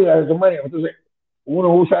Bad Bunny en WrestleMania. Entonces,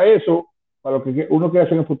 uno usa eso para lo que uno quiere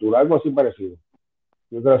hacer en el futuro, algo así parecido.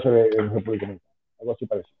 Yo quiero hacer en República Dominicana, algo así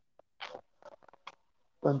parecido.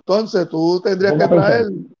 Entonces tú tendrías Ponga que a pensar, traer,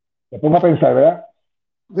 te pongo a pensar, ¿verdad?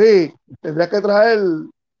 sí, tendrías que traer,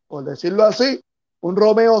 por decirlo así, un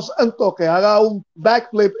Romeo Santos que haga un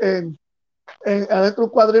backflip adentro de un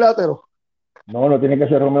cuadrilátero. No, no tiene que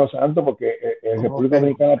ser Romeo Santos porque en Ok, República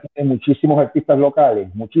Dominicana tiene muchísimos artistas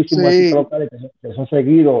locales, muchísimos artistas sí, locales que son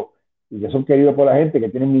seguidos y que son queridos por la gente, que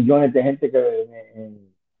tienen millones de gente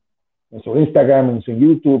que en su Instagram, en su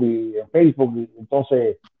YouTube y en Facebook. Y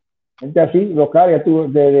entonces, gente así, locales,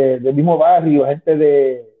 del mismo barrio, gente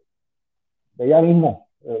de allá mismo,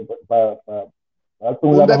 para darte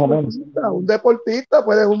un lado más o menos. un deportista,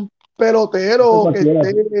 puede un Eso pelotero, que cualquiera,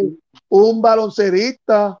 esté, un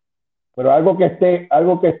baloncerista. pero algo que esté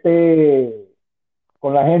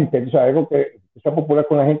con la gente, o sea, algo que sea popular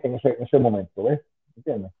con la gente en ese momento, ¿ves?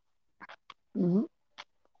 ¿Entiendes? Uh-huh.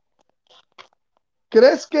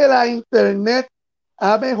 ¿Crees que la internet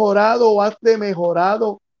ha mejorado o ha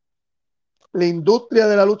demejorado la industria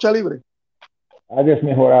de la lucha libre? Ha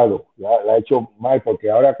desmejorado, la ha hecho mal, porque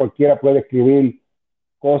ahora cualquiera puede escribir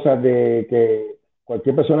cosas de que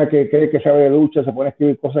cualquier persona que cree que sabe de lucha se pone a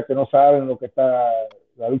escribir cosas que no saben lo que está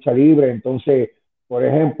la lucha libre. Entonces, por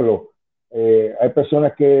ejemplo, hay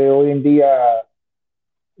personas que hoy en día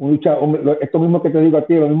esto mismo que te digo a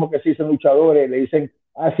ti, lo mismo que se dicen luchadores, le dicen,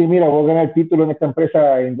 sí, mira, voy a ganar el título en esta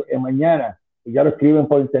empresa en mañana, y ya lo escriben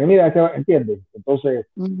por internet, mira, ¿entiendes? Entonces,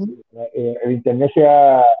 Uh-huh. el internet se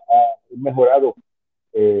ha mejorado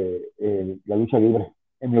la lucha libre,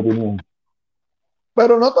 en mi opinión.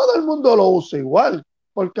 Pero no todo el mundo lo usa igual,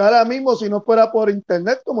 porque ahora mismo si no fuera por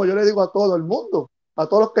internet, como yo le digo a todo el mundo, a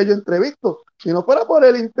todos los que yo entrevisto, si no fuera por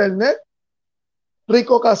el internet,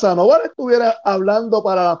 Rico Casanova no estuviera hablando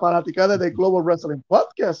para la fanaticada de Global Wrestling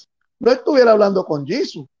Podcast, no estuviera hablando con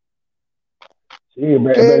Jesus. Sí,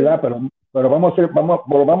 es Que verdad, pero vamos a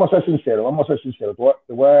ser sinceros,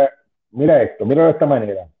 mira esto, mira de esta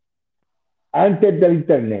manera. Antes del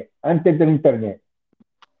internet,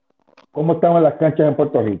 ¿cómo estaban las canchas en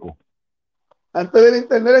Puerto Rico? antes del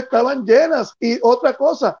internet estaban llenas y otra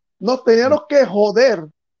cosa, nos teníamos que joder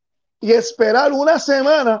y esperar una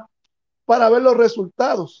semana para ver los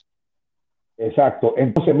resultados. Exacto.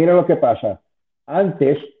 Entonces, mira lo que pasa.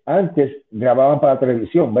 Antes, antes grababan para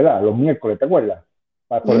televisión, ¿verdad? Los miércoles, ¿te acuerdas?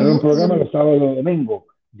 Para poner un programa los sábados y los domingos.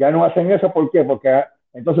 Ya no hacen eso, ¿por qué? Porque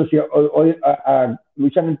entonces si hoy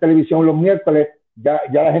luchan en televisión los miércoles, ya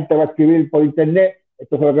la gente va a escribir por internet.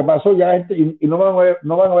 Esto fue lo que pasó, ya la gente, y no van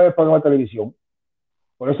a ver el programa de televisión.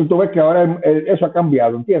 Por eso tú ves que ahora eso ha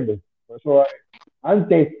cambiado, ¿entiendes? Por eso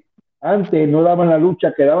antes, antes no daban la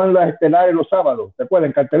lucha, que daban las estelares los sábados, ¿te acuerdas?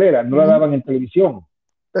 En cartelera, no la daban en televisión.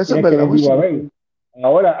 Eso es Tienes que ir verdad, en muy vivo a cierto.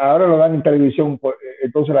 ver. Ahora lo dan en televisión.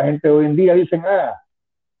 Entonces la gente hoy en día dicen,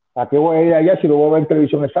 ¿a qué voy a ir allá si lo voy a ver en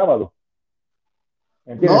televisión el sábado?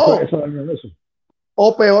 ¿Entiendes? Eso, No, eso, eso.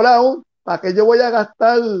 o peor aún, ¿para qué yo voy a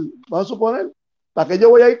gastar, vamos a suponer, para qué yo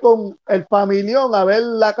voy a ir con el familión a ver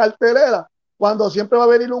la cartelera cuando siempre va a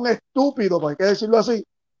venir un estúpido, pues hay que decirlo así,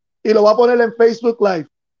 y lo va a poner en Facebook Live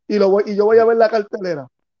y yo voy a ver la cartelera?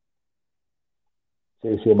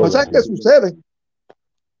 Sí, sí, es Pues verdad, ¿sabes qué sí. sucede?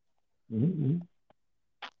 Uh-huh.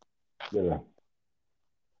 ¿Verdad?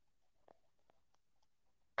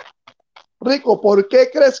 Rico, ¿por qué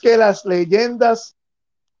crees que las leyendas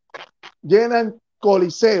llenan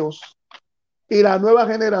coliseos y la nueva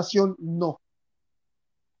generación no?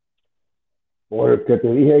 Porque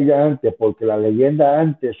te dije ya antes, porque la leyenda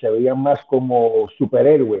antes se veían más como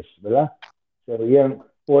superhéroes, ¿verdad? Se veían,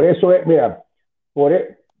 por eso es, mira, por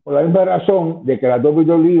la misma razón de que la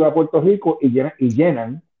WWE va a Puerto Rico y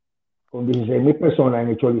llenan con 16,000 personas en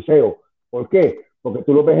el Choliseo. ¿Por qué? Porque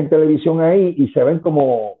tú lo ves en televisión ahí y se ven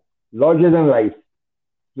como larger than life.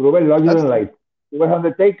 Tú lo ves larger than life. Tú ves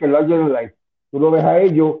Undertaker, larger than life. Tú lo ves a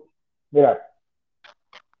ellos, mira,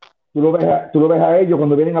 tú lo ves a ellos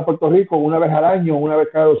cuando vienen a Puerto Rico una vez al año, una vez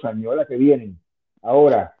cada 2 años, ¿verdad? Que vienen.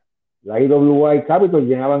 Ahora, la IWA Capital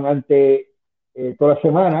llenaban antes toda la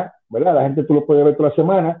semana, ¿verdad? La gente tú lo puedes ver toda la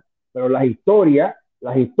semana, pero las historias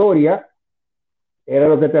era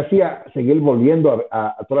lo que te hacía seguir volviendo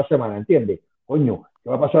a toda la semana, ¿entiendes? coño, ¿qué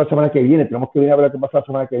va a pasar la semana que viene? Tenemos que venir a ver qué pasa la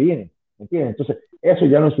semana que viene, ¿me entiendes? Entonces, eso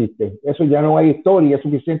ya no existe, eso ya no hay historia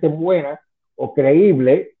suficiente buena o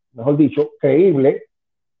creíble, mejor dicho, creíble,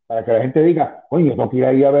 para que la gente diga, coño, no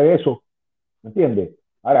quiero ir a ver eso, ¿me entiendes?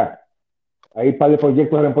 Ahora, hay un par de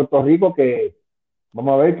proyectos en Puerto Rico que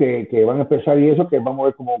vamos a ver que van a empezar y eso, que vamos a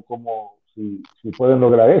ver si pueden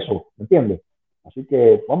lograr eso, ¿me entiendes? Así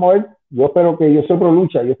que vamos a ver, yo espero que yo siempre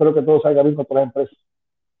lucha, yo espero que todo salga bien con todas las empresas.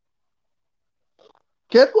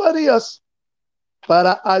 ¿Qué tú harías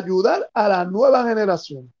para ayudar a la nueva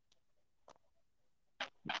generación?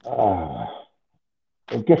 Ah,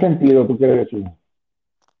 ¿en qué sentido tú quieres decir?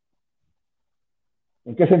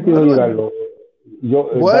 ¿En qué sentido Bueno, ayudarlo? Yo,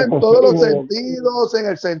 bueno, dar en todos los consejos, sentidos, en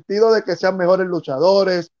el sentido de que sean mejores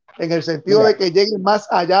luchadores, en el sentido de mira, que lleguen más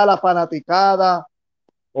allá a la fanaticada,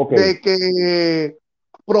 ok, de que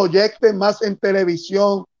proyecten más en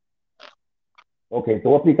televisión. ok, te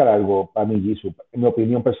voy a explicar algo para mí, Jisoo, en mi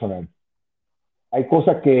opinión personal. Hay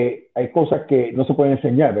cosas que no se pueden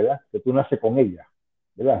enseñar, ¿verdad? Que tú naces con ellas,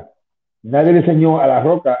 ¿verdad? Nadie le enseñó a La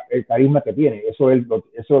Roca el carisma que tiene, eso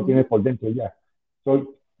lo tiene por dentro ya.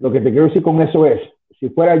 Lo que te quiero decir con eso es, si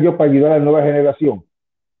fuera yo para ayudar a la nueva generación,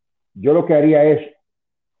 yo lo que haría es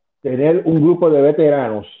tener un grupo de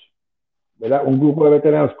veteranos, ¿verdad? Un grupo de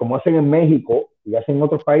veteranos como hacen en México y hacen en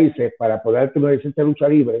otros países para poder tener una licencia de lucha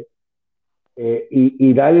libre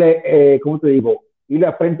y darle, ¿cómo te digo? Ir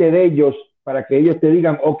a frente de ellos para que ellos te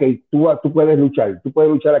digan, ok, tú puedes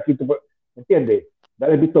luchar aquí, ¿me entiendes?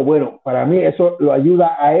 Darle visto bueno. Para mí eso lo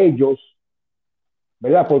ayuda a ellos,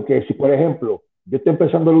 ¿verdad? Porque si, por ejemplo, yo estoy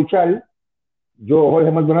empezando a luchar, yo,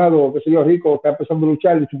 Jorge Maldonado, qué sé yo, Rico, está empezando a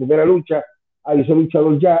luchar, en su primera lucha, yo soy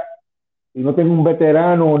luchador ya, y no tengo un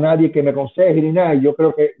veterano o nadie que me aconseje ni nada, yo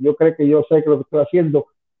creo que yo sé que lo que estoy haciendo,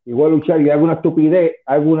 igual luchar y hago una estupidez,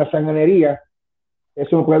 hago una sanganería,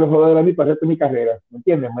 eso me puede joder a mí para el resto de mi carrera, ¿me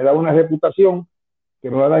entiendes? Me da una reputación que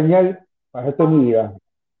me va a dañar para el resto de mi vida,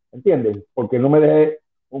 ¿me entiendes? Porque no me deje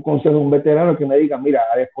un consejo de un veterano que me diga, mira,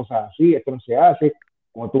 haz cosas así, esto no se hace,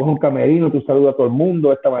 cuando tú vas a un camerino, tú saludas a todo el mundo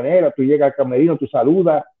de esta manera, tú llegas al camerino, tú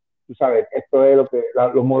saludas, tú sabes, esto es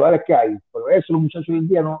los modales que hay, pero eso los muchachos hoy en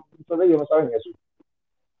día, muchos de ellos no saben eso,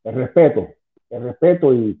 el respeto, el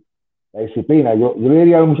respeto y la disciplina. Yo le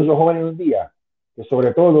diría a los muchachos jóvenes hoy en día que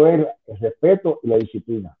sobre todo es el respeto y la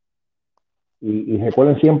disciplina. Y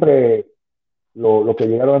recuerden siempre lo que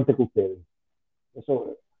llegaron antes que ustedes.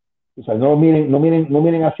 Eso, o sea, no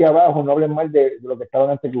miren hacia abajo, no hablen mal de lo que estaban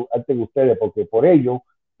antes que ustedes, porque por ello,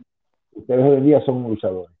 ustedes hoy en día son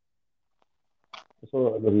luchadores.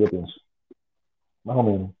 Eso es lo que yo pienso, más o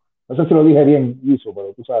menos. No sé si lo dije bien, Guiso,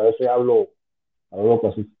 pero tú sabes, a veces hablo loco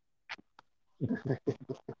así.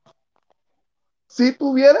 Si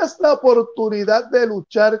tuvieras la oportunidad de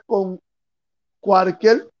luchar con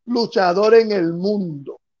cualquier luchador en el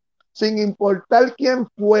mundo, sin importar quién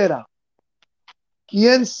fuera,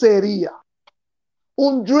 ¿quién sería?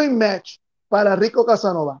 Un dream match para Rico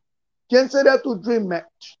Casanova. ¿Quién sería tu dream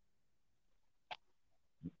match?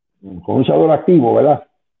 Con un luchador activo, ¿verdad?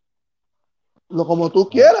 Lo como tú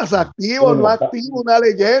quieras, activo, no Bueno, activo, una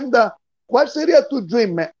leyenda. ¿Cuál sería tu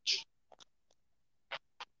dream match?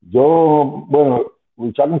 bueno,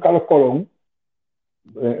 luchar con Carlos Colón,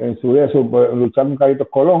 en su día luchar con Carlitos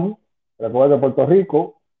Colón, la de Puerto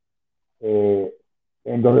Rico, eh,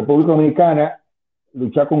 en la República Dominicana,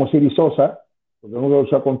 luchar con Osiris Sosa, porque no quiero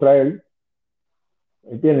luchar contra él,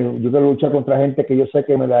 ¿entiendes? Yo quiero luchar contra gente que yo sé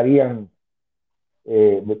que me darían,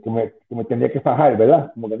 que me tendría que fajar,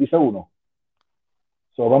 ¿verdad? Como que dice uno.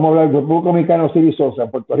 Vamos a hablar de República Dominicana, Osiris Sosa,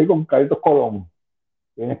 en Puerto Rico con Carlitos Colón,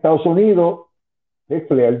 en Estados Unidos, Ric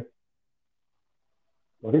Flair,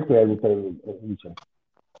 los Ric Flair luchan.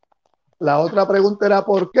 La otra pregunta era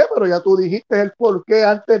por qué, pero ya tú dijiste el por qué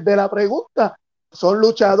antes de la pregunta. Son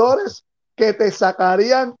luchadores que te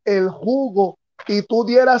sacarían el jugo y tú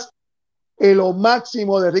dieras lo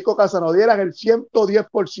máximo de Rico Casanova, dieras el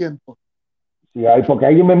 110%. Sí, porque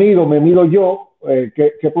ahí yo me mido yo,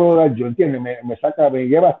 ¿qué puedo dar yo? ¿Entiendes? Me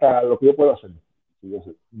lleva hasta lo que yo puedo hacer. Sí, yo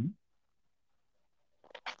sé.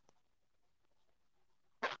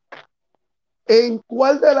 ¿En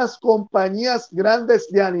cuál de las compañías grandes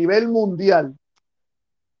de a nivel mundial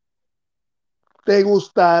te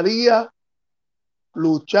gustaría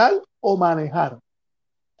luchar o manejar?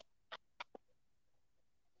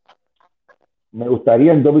 Me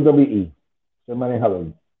gustaría en WWE ser manejador.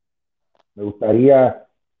 Me gustaría,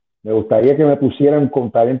 me gustaría que me pusieran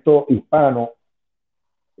con talento hispano.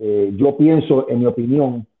 Yo pienso, en mi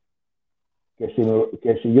opinión, que si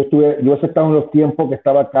yo hubiese estado en los tiempos que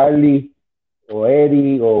estaba Carly o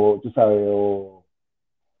Eddie o tú sabes,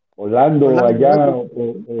 Orlando, allá, Orlando.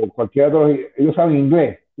 o cualquiera de los, ellos saben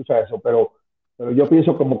inglés, tú sabes eso, pero yo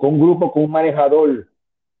pienso como con un grupo, con un manejador,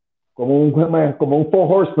 como un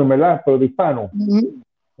four horseman, ¿verdad? Pero de hispano, Ujú.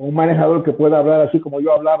 un manejador que pueda hablar así como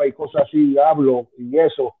yo hablaba y cosas así, hablo y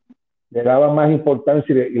eso, le daba más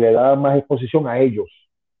importancia y le daba más exposición a ellos.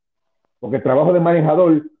 Porque el trabajo de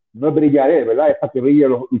manejador no es brillar él, ¿verdad? Es para que brille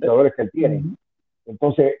los luchadores que él tiene. Ujú.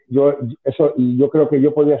 Entonces, yo creo que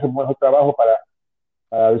yo podría hacer un mejor trabajo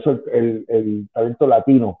para eso el talento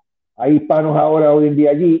latino. Hay hispanos ahora, hoy en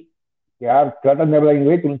día allí, que tratan de hablar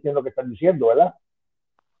inglés y no entienden lo que están diciendo, ¿verdad?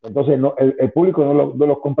 Entonces, no, el público no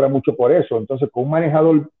los compra mucho por eso. Entonces, con un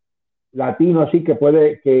manejador latino así que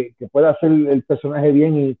pueda hacer el personaje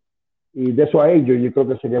bien y de eso a ellos, yo creo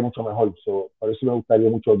que sería mucho mejor. Por eso me gustaría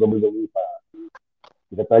mucho WWE para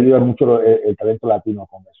tratar de ayudar mucho el talento latino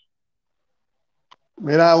con eso.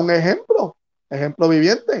 Mira, un ejemplo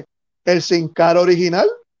viviente. El Sin Cara original.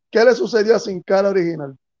 ¿Qué le sucedió a Sin Cara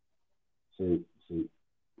original? Sí, sí.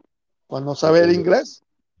 Pues no sabe el inglés.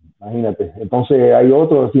 Imagínate. Entonces hay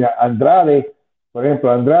otros, Andrade, por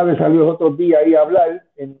ejemplo, Andrade salió los otros días ahí a hablar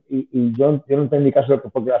y yo no entendí caso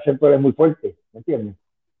porque el acento es muy fuerte, ¿me entiendes?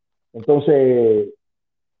 Entonces,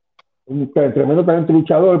 un tremendo talento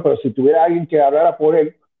luchador, pero si tuviera alguien que hablara por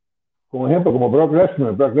él, como ejemplo, como Brock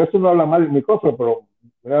Lesnar no habla mal el micrófono, pero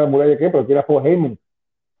mira la muralla que, pero tiene a Paul Heyman,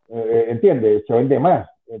 ¿entiendes? Se vende más.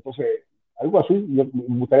 Entonces, algo así, yo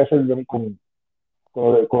me gustaría hacer con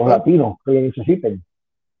los Pero, latinos que necesiten.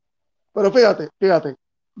 pero fíjate,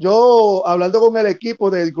 yo hablando con el equipo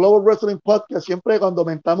del Global Wrestling Podcast, siempre cuando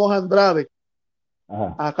mentamos a Andrade,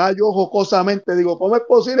 Ajá. acá yo jocosamente digo, ¿cómo es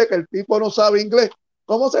posible que el tipo no sabe inglés?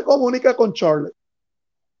 ¿Cómo se comunica con Charlotte?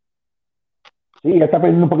 Sí, ya está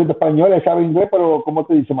aprendiendo un poquito español, él sabe inglés, pero como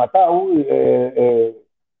te dice, Matau, Y mira lo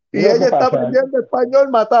que ella está pasa. aprendiendo español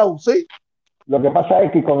matado, ¿sí? Lo que pasa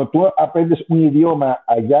es que cuando tú aprendes un idioma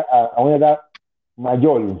allá a una edad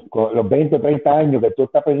mayor, con los 20 o 30 años que tú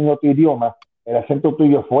estás aprendiendo tu idioma, el acento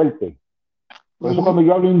tuyo es fuerte. Uh Por eso -huh. cuando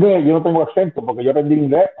yo hablo inglés, yo no tengo acento, porque yo aprendí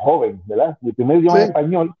inglés joven, ¿verdad? Mi primer idioma es Sí,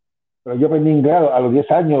 español, pero yo aprendí inglés a los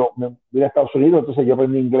 10 años, me vine a Estados Unidos, entonces yo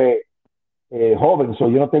aprendí inglés joven, yo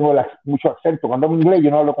no tengo mucho acento. Cuando hablo inglés,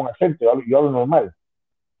 yo no hablo con acento, yo hablo normal.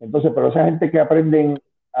 Entonces, pero esa gente que aprenden,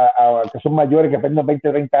 que son mayores, que aprenden 20,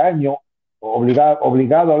 30 años,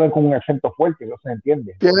 obligado a hablar con un acento fuerte, no se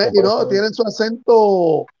entiende. tiene, Entonces, y por no, eso, tienen su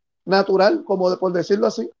acento natural, como por decirlo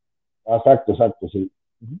así. exacto, exacto, sí.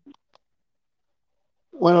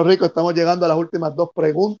 Bueno, Rico, estamos llegando a las últimas dos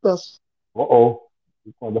preguntas. Oh, oh,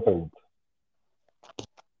 cuando pregunto.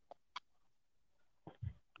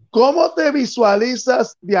 ¿Cómo te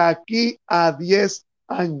visualizas de aquí a 10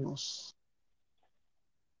 años?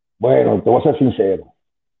 Bueno, te voy a ser sincero.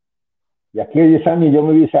 Y aquí a 10 años yo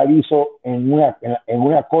me visualizo en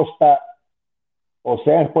una costa, o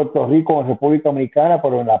sea, en Puerto Rico, en República Dominicana,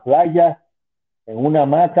 pero en la playa, en una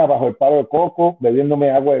hamaca, bajo el palo de coco,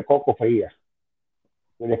 bebiéndome agua de coco fría,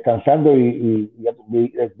 descansando y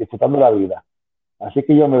disfrutando la vida. Así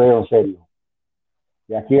que yo me veo en serio.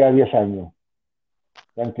 De aquí a 10 años.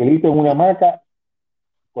 Tranquilito en una hamaca,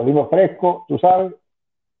 cogiendo fresco, tú sabes,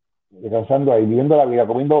 descansando ahí, viviendo la vida,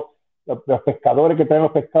 comiendo los pescadores que traen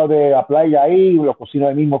los pescados de la playa ahí, los cocinan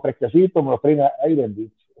ahí mismo fresquecitos, me los traen ahí,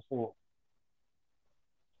 bendito.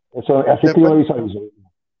 Así que yo Después, me visualizo.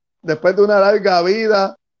 después de una larga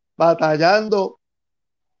vida batallando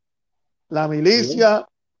la Sí. milicia,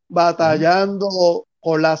 batallando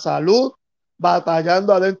con la salud,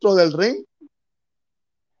 batallando adentro del ring,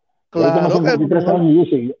 Ya yo tengo claro que lo 53 mejor años,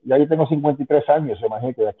 ya yo tengo 53 años,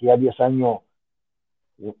 imagínate, de aquí a 10 años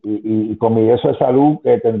y con mi eso de salud,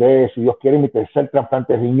 tendré, si Dios quiere, mi tercer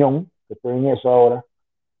trasplante de riñón, que estoy en eso ahora.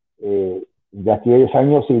 De aquí a 10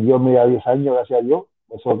 años, si Dios me da 10 años, gracias a Dios,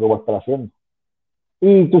 eso es lo que voy a estar haciendo.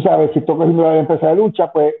 Y tú sabes, si estoy cogiendo la empresa de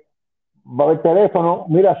lucha, pues va a haber teléfono,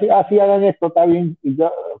 mira, así hagan esto, está bien, y yo,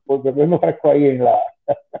 porque yo me ofrezco ahí en la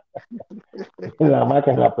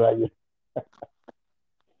hamaca, en la playa.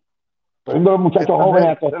 Poniendo a los muchachos está jóvenes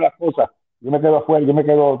ready. a coger las cosas, yo me quedo afuera, yo me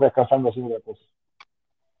quedo descansando haciendo las cosas.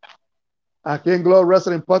 Aquí en Global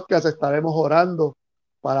Wrestling Podcast estaremos orando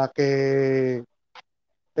para que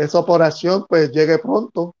esa operación pues llegue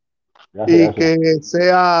pronto Gracias, y gracias. que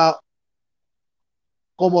sea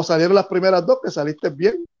como salieron las primeras dos, que saliste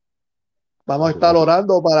bien. Vamos a Gracias, estar gracias.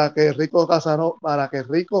 orando para que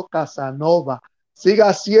Rico Casanova siga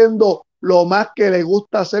haciendo lo más que le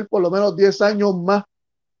gusta hacer por lo menos 10 años más,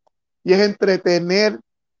 y es entretener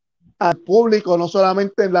al público, no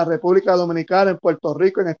solamente en la República Dominicana, en Puerto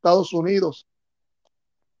Rico, en Estados Unidos.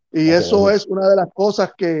 Y Gracias, eso gracias. es una de las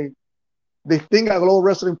cosas que distingue a Global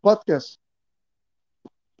Wrestling Podcast.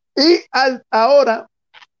 Y ahora,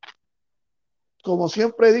 como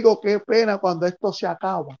siempre digo, qué pena cuando esto se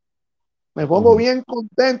acaba. Me pongo bien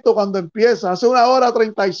contento cuando empieza. Hace 1 hora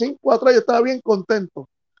 35 atrás yo estaba bien contento.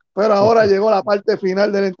 Pero ahora llegó la parte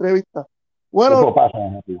final de la entrevista. Bueno, pasa,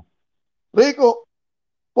 Rico,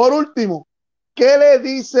 por último, ¿qué le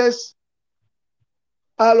dices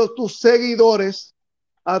a tus seguidores,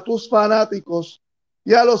 a tus fanáticos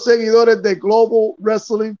y a los seguidores de Global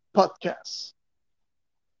Wrestling Podcast?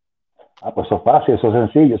 Pues eso es fácil, eso es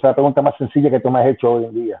sencillo. Esa es la pregunta más sencilla que tú me has hecho hoy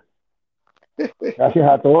en día. Gracias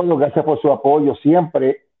a todos, gracias por su apoyo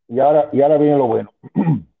siempre. Y ahora viene lo bueno.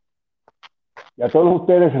 Y a todos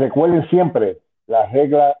ustedes recuerden siempre la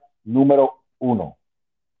regla número 1.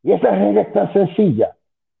 Y esa regla es tan sencilla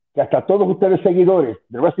que hasta todos ustedes seguidores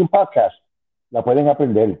de Wrestling Podcast la pueden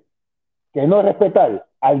aprender. Que no respetar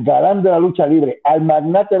al galán de la lucha libre, al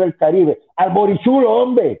magnate del Caribe, al borichulo,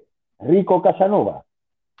 hombre, Rico Casanova,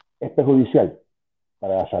 es perjudicial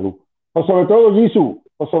para la salud. Por sobre todo, Jisoo,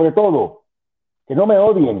 por sobre todo, que no me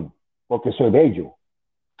odien porque soy bello.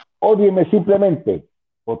 Ódienme simplemente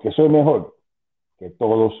porque soy mejor que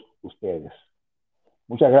todos ustedes.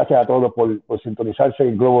 Muchas gracias a todos por sintonizarse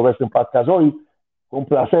en Global Wrestling Podcast hoy. Fue un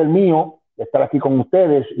placer mío estar aquí con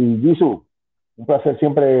ustedes. Y Jisoo, un placer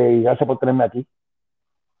siempre y gracias por tenerme aquí.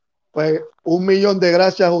 Pues 1.000.000 de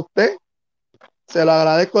gracias a usted. Se lo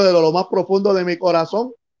agradezco de lo más profundo de mi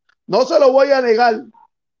corazón. No se lo voy a negar.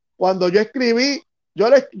 Cuando yo escribí, yo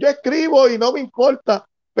escribo y no me importa,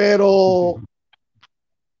 pero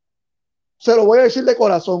se lo voy a decir de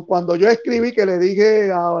corazón. Cuando yo escribí, que le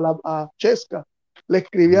dije a Chesca, le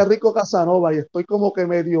escribí a Rico Casanova y estoy como que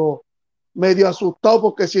medio asustado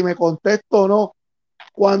porque si me contesto o no.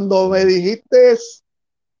 Cuando me dijiste,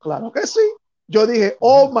 claro que sí. Yo dije,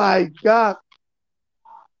 oh my God.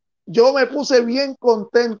 Yo me puse bien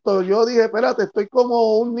contento. Yo dije, espérate, estoy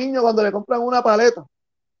como un niño cuando le compran una paleta.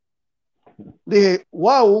 Dije,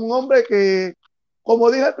 wow, un hombre que, como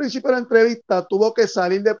dije al principio de la entrevista, tuvo que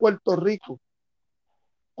salir de Puerto Rico.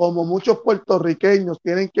 Como muchos puertorriqueños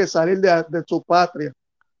tienen que salir de su patria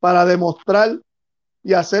para demostrar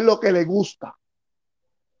y hacer lo que le gusta.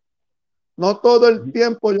 No todo el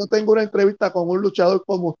tiempo yo tengo una entrevista con un luchador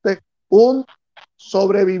como usted, un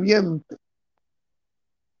sobreviviente.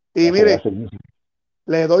 Y mire,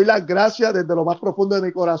 le doy las gracias desde lo más profundo de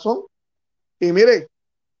mi corazón. Y mire,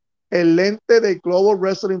 el lente de Global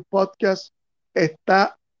Wrestling Podcast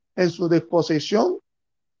está en su disposición.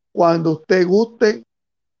 Cuando usted guste,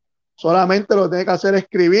 solamente lo que tiene que hacer es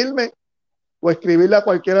escribirme o escribirle a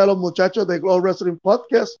cualquiera de los muchachos de Global Wrestling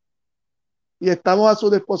Podcast y estamos a su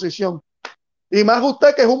disposición. Y más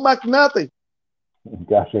usted que es un magnate.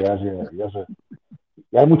 Gracias.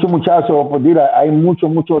 Y hay muchos muchachos, pues mira, hay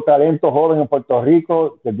mucho talento joven en Puerto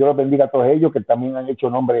Rico, que Dios los bendiga a todos ellos, que también han hecho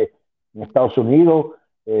nombre en Estados Unidos,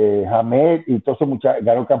 Hamed y todos esos muchachos,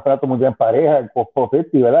 ganó el campeonato mundial en pareja, el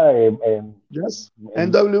Post-50, ¿verdad? Yes.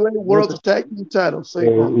 NWA World Tag Team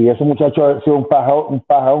Title. Y ese muchacho ha sido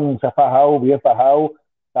se ha fajado, bien fajado,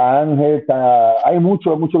 está Ángel, hay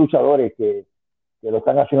muchos luchadores que lo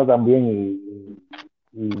están haciendo también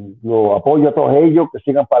y lo apoyo a todos ellos, que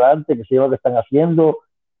sigan para adelante, que sigan lo que están haciendo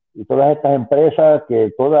y todas estas empresas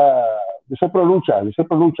yo soy pro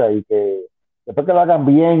lucha y que después que lo hagan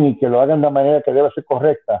bien y que lo hagan de la manera que debe ser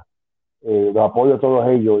correcta, los apoyo a todos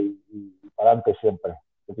ellos y para adelante siempre,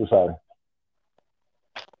 que tú sabes.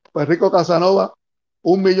 Pues Rico Casanova,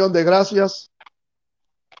 1.000.000 de gracias.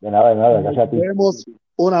 De nada, gracias a ti. Nos vemos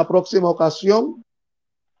una próxima ocasión.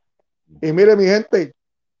 Y mire, mi gente,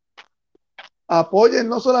 apoyen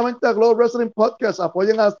no solamente a Global Wrestling Podcast,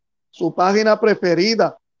 apoyen a su página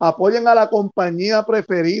preferida, apoyen a la compañía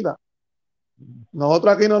preferida.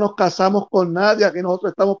 Nosotros aquí no nos casamos con nadie, aquí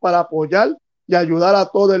nosotros estamos para apoyar y ayudar a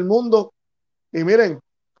todo el mundo. Y miren,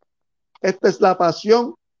 esta es la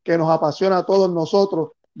pasión que nos apasiona a todos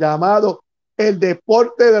nosotros, llamado el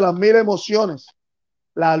deporte de las 1.000 emociones,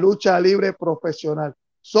 la lucha libre profesional.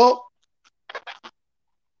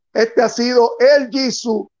 Este ha sido el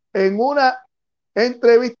Jisoo en una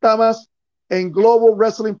entrevista más en Global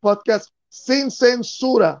Wrestling Podcast sin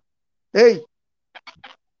censura. Hey,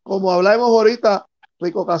 como hablamos ahorita,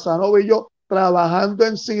 Rico Casanova y yo trabajando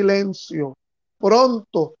en silencio.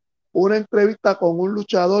 Pronto, una entrevista con un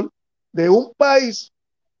luchador de un país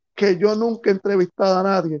que yo nunca he entrevistado a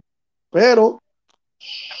nadie. Pero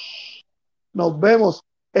nos vemos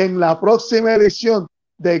en la próxima edición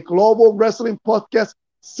de Global Wrestling Podcast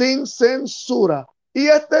sin censura. Y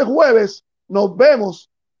este jueves nos vemos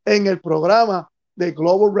en el programa de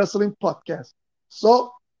Global Wrestling Podcast.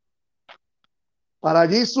 Para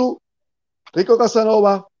Jisoo, Rico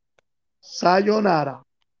Casanova, sayonara.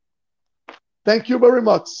 Thank you very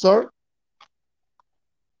much, sir.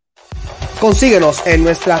 Consíguenos en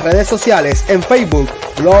nuestras redes sociales en Facebook,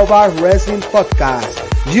 Global Wrestling Podcast,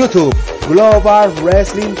 YouTube, Global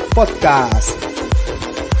Wrestling Podcast,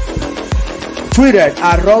 Twitter,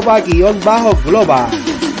 @_global,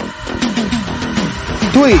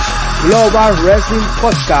 Twitch, Global Wrestling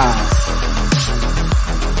Podcast,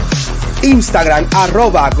 Instagram,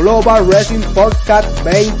 @Global Wrestling Podcast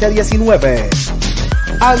 2019,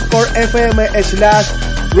 Anchor FM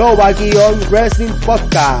 /Global-Wrestling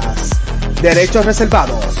Podcast. Derechos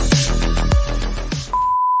reservados.